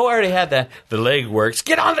dough? Oh, I already had that. The leg works.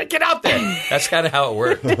 Get out there. That's kind of how it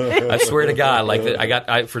worked. I swear to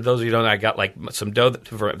God. For those of you who don't know, I got like some dough.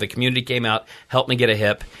 The community came out, helped me get a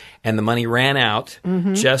hip, and the money ran out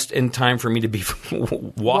just in time for me to be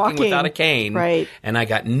walking without a cane. Right. And I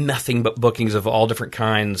got nothing but bookings of all different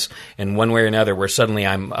kinds, and one way or another, where suddenly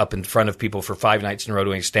I'm up in front of people for 5 nights in a row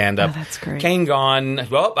doing stand-up. Oh, that's great. Cane gone.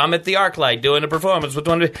 Well, I'm at the ArcLight doing a performance with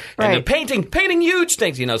one of and the painting huge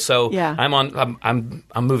things. So Yeah. I'm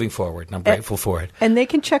moving forward, and I'm grateful for it. And they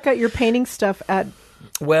can check out your painting stuff at...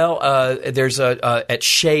 Well, there's at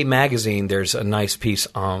Shea Magazine. There's a nice piece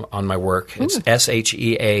on my work. It's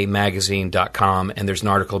sheamagazine.com, and there's an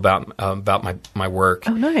article about my work.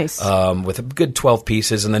 Oh, nice. With a good 12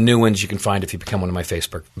 pieces, and the new ones you can find if you become one of my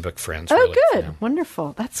Facebook friends. Oh, really. good. Yeah.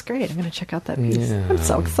 Wonderful. That's great. I'm going to check out that piece. I'm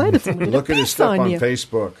so excited. Someone did a Look at his piece stuff on you.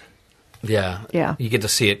 Facebook. Yeah, Yeah. You get to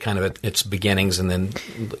see it kind of at its beginnings, and then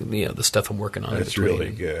the stuff I'm working on. in That's between.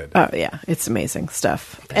 really good. Oh, yeah. It's amazing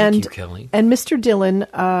stuff. Thank you, Kelly. And Mr. Dillon,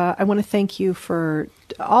 I want to thank you for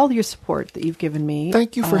all your support that you've given me.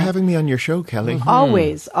 Thank you for having me on your show, Kelly.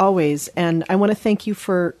 Always, always. And I want to thank you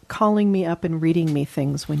for calling me up and reading me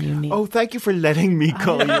things when you need. Oh, thank you for letting me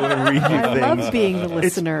call you and read you I things. love being the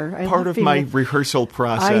listener. It's part of my rehearsal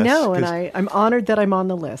process. I know, and 'cause- I'm honored that I'm on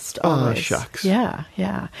the list. Always. shucks. Yeah,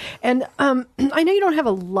 yeah. And I know you don't have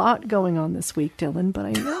a lot going on this week, Dylan, but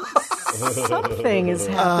I know something is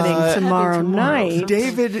happening tomorrow night.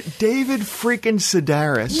 David freaking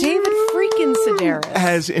Sedaris David freaking Sedaris.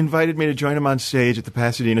 has invited me to join him on stage at the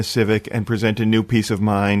Pasadena Civic and present a new piece of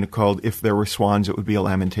mine called "If There Were Swans, It Would Be a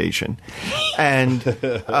Lamentation." And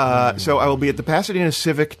so I will be at the Pasadena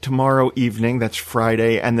Civic tomorrow evening. That's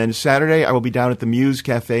Friday. And then Saturday I will be down at the Muse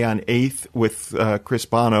Cafe on 8th with Chris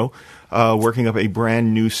Bono. Working up a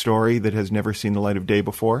brand new story that has never seen the light of day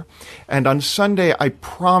before. And on Sunday, I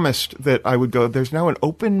promised that I would go. There's now an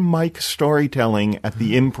open mic storytelling at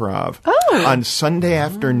the Improv on Sunday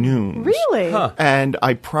afternoons. Really? Huh. And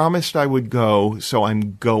I promised I would go, so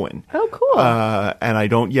I'm going. Oh, cool. And I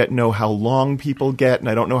don't yet know how long people get, and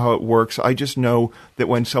I don't know how it works. I just know that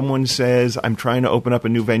when someone says, I'm trying to open up a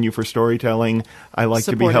new venue for storytelling, I like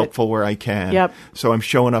to be Support it. helpful where I can. Yep. So I'm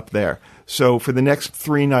showing up there. So for the next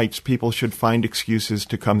 3 nights, people should find excuses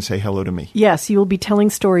to come say hello to me. Yes, you will be telling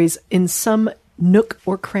stories in some nook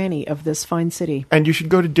or cranny of this fine city. And you should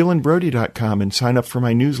go to dylanbrody.com and sign up for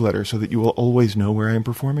my newsletter so that you will always know where I am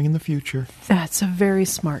performing in the future. That's a very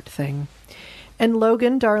smart thing. And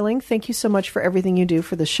Logan, darling, thank you so much for everything you do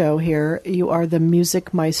for the show here. You are the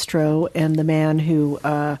music maestro and the man who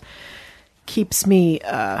keeps me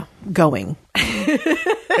going.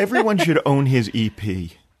 Everyone should own his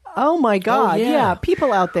EP. Oh, my God. yeah. Yeah,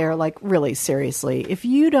 people out there, like, really, seriously, if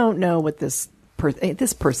you don't know what this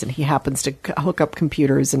person, he happens to hook up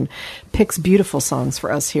computers and picks beautiful songs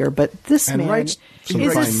for us here, but this And man writes some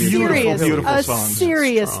is a fine music. Beautiful songs.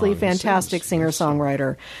 seriously fantastic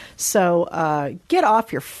singer-songwriter. So get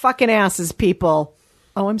off your fucking asses, people.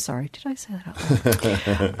 Oh, I'm sorry. Did I say that out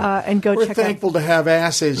loud? And go We're check thankful to have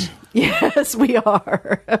asses. Yes, we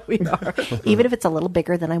are. We are. Even if it's a little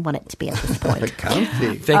bigger than I want it to be at this point.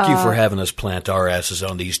 Comfy. Thank you for having us plant our asses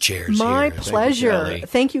on these chairs. My here. pleasure. Kelly.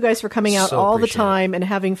 Thank you guys for coming out So all the appreciate time and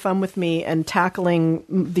having fun with me and tackling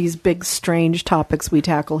these big, strange topics we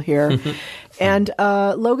tackle here. And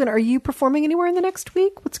Logan, are you performing anywhere in the next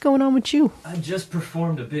week? What's going on with you? I just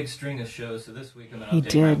performed a big string of shows, so this week I'm going He to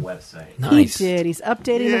update did. my website. Nice. He did. He's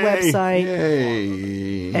updating the website.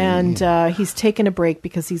 Yay. And he's taken a break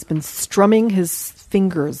because he's been strumming his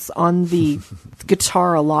fingers on the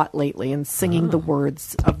guitar a lot lately and singing the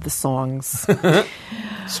words of the songs.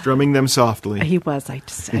 Strumming them softly. He was. I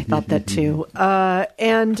thought that too.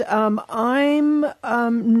 And I'm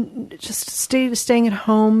just staying at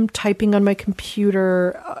home, typing on my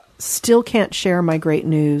computer. Still can't share my great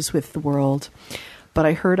news with the world, but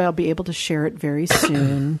I heard I'll be able to share it very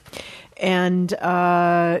soon. And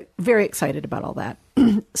very excited about all that.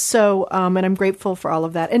 So, and I'm grateful for all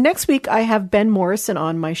of that. And next week, I have Ben Morrison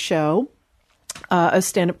on my show, a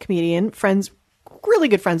stand-up comedian, really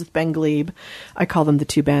good friends with Ben Glebe. I call them the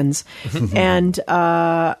two Bens. And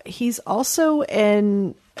he's also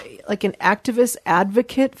an activist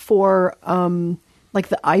advocate for like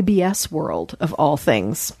the IBS world of all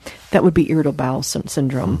things. That would be irritable bowel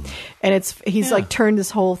syndrome. And he's like turned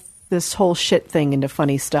this whole shit thing into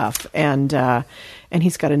funny stuff, and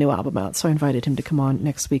he's got a new album out, so I invited him to come on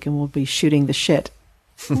next week, and we'll be shooting the shit,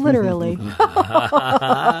 literally.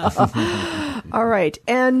 All right,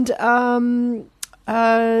 and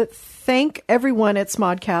thank everyone at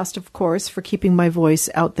Smodcast, of course, for keeping my voice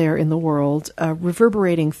out there in the world,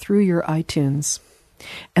 reverberating through your iTunes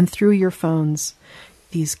and through your phones.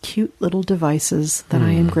 These cute little devices that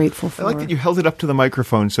I am grateful for. I like that you held it up to the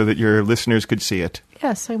microphone so that your listeners could see it.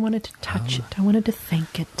 Yes, I wanted to touch it. I wanted to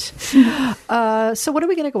thank it. So what are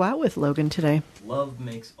we going to go out with, Logan, today? Love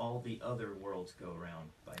Makes All the Other Worlds Go Round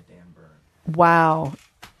by Dan Byrne. Wow.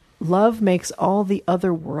 Love Makes All the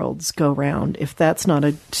Other Worlds Go Round. If that's not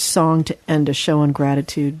a song to end a show on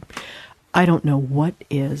gratitude, I don't know what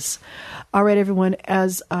is. All right, everyone,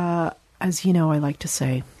 as you know, I like to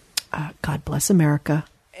say, God bless America,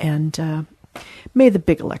 and may the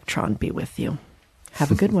big electron be with you.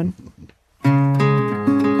 Have a good one.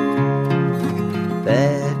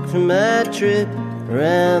 Back from my trip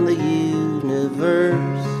around the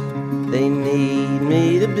universe, they need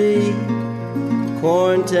me to be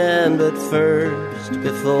quarantined, but first,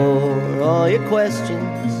 before all your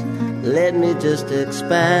questions, let me just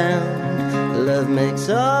expound. Love makes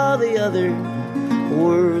all the other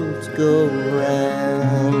worlds go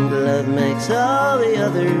round. Love makes all the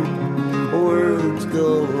other worlds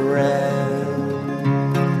go round.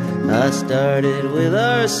 I started with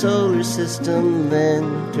our solar system,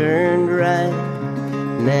 then turned right,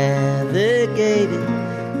 navigated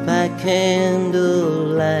by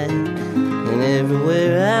candlelight, and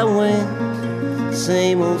everywhere I went,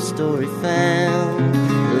 same old story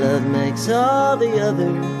found. Love makes all the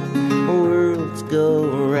other worlds go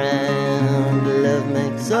round. Love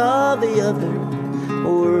makes all the other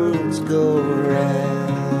worlds go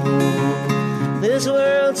round. This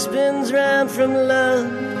world spins round from love,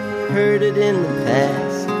 heard it in the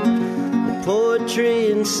past. The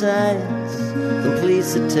poetry and science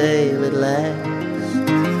completes the tale at last.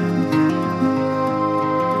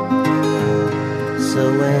 So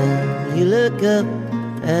when you look up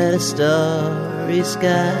at a starry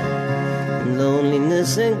sky, and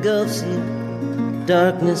loneliness engulfs you,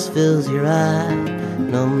 darkness fills your eye.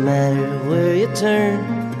 No matter where you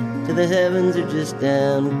turn, to the heavens or just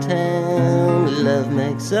downtown, love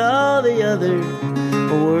makes all the other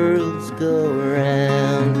worlds go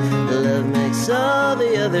round. Love makes all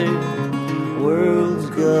the other worlds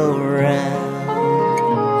go round.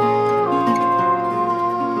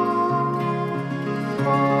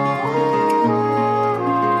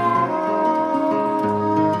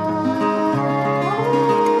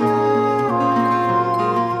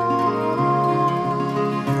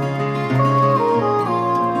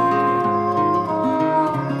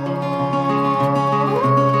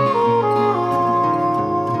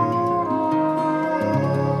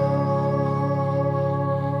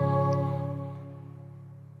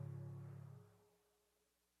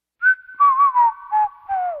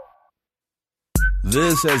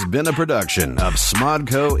 This has been a production of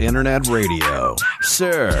Smodco Internet Radio.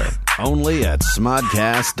 Sir, only at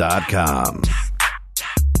smodcast.com.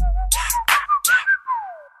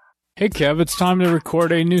 Hey, Kev, it's time to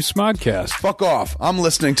record a new Smodcast. Fuck off. I'm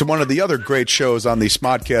listening to one of the other great shows on the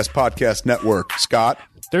Smodcast Podcast Network. Scott?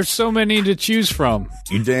 There's so many to choose from.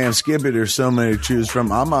 You damn skippy, there's so many to choose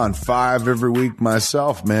from. I'm on 5 every week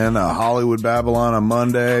myself, man. Hollywood Babylon on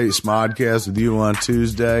Monday, Smodcast with you on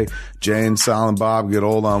Tuesday, Jay and Silent Bob Get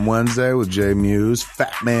Old on Wednesday with Jay Muse.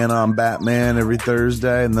 Fat Man on Batman every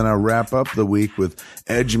Thursday. And then I wrap up the week with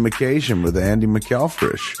Edumacation with Andy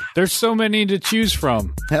McElfresh. There's so many to choose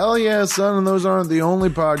from. Hell yeah, son. And those aren't the only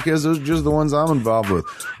podcasts. Those are just the ones I'm involved with.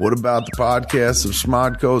 What about the podcasts of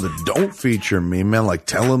Smodco that don't feature me, man? Like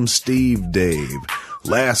Tell 'em Steve Dave.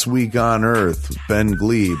 Last Week on Earth with Ben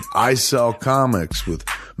Glebe. I Sell Comics with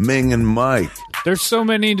Ming and Mike. There's so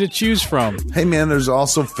many to choose from. Hey man, there's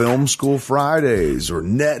also Film School Fridays or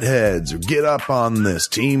Netheads or Get Up on This,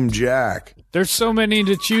 Team Jack. There's so many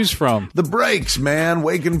to choose from. The Breaks, man.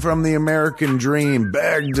 Waking from the American Dream.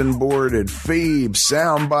 Bagged and Boarded. Phoebe.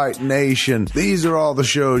 Soundbite Nation. These are all the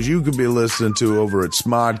shows you could be listening to over at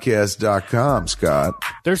smodcast.com, Scott.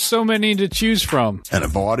 There's so many to choose from. And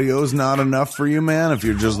if audio's not enough for you, man, if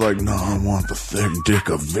you're just like, no, I want the thick dick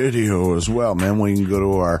of video as well, man, well, you can go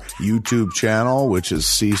to our YouTube channel, which is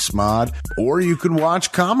C-Smod, or you can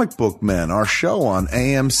watch Comic Book Men, our show on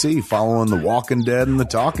AMC, following The Walking Dead and The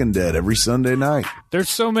Talking Dead every Sunday night. There's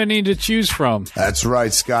so many to choose from. That's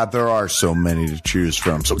right, Scott. There are so many to choose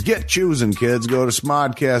from. So get choosing, kids. Go to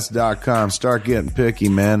smodcast.com. Start getting picky,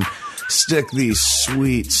 man. Stick these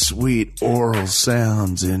sweet, sweet oral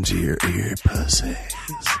sounds into your ear pussies.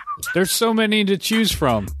 There's so many to choose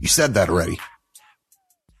from. You said that already.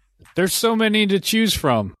 There's so many to choose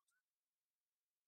from.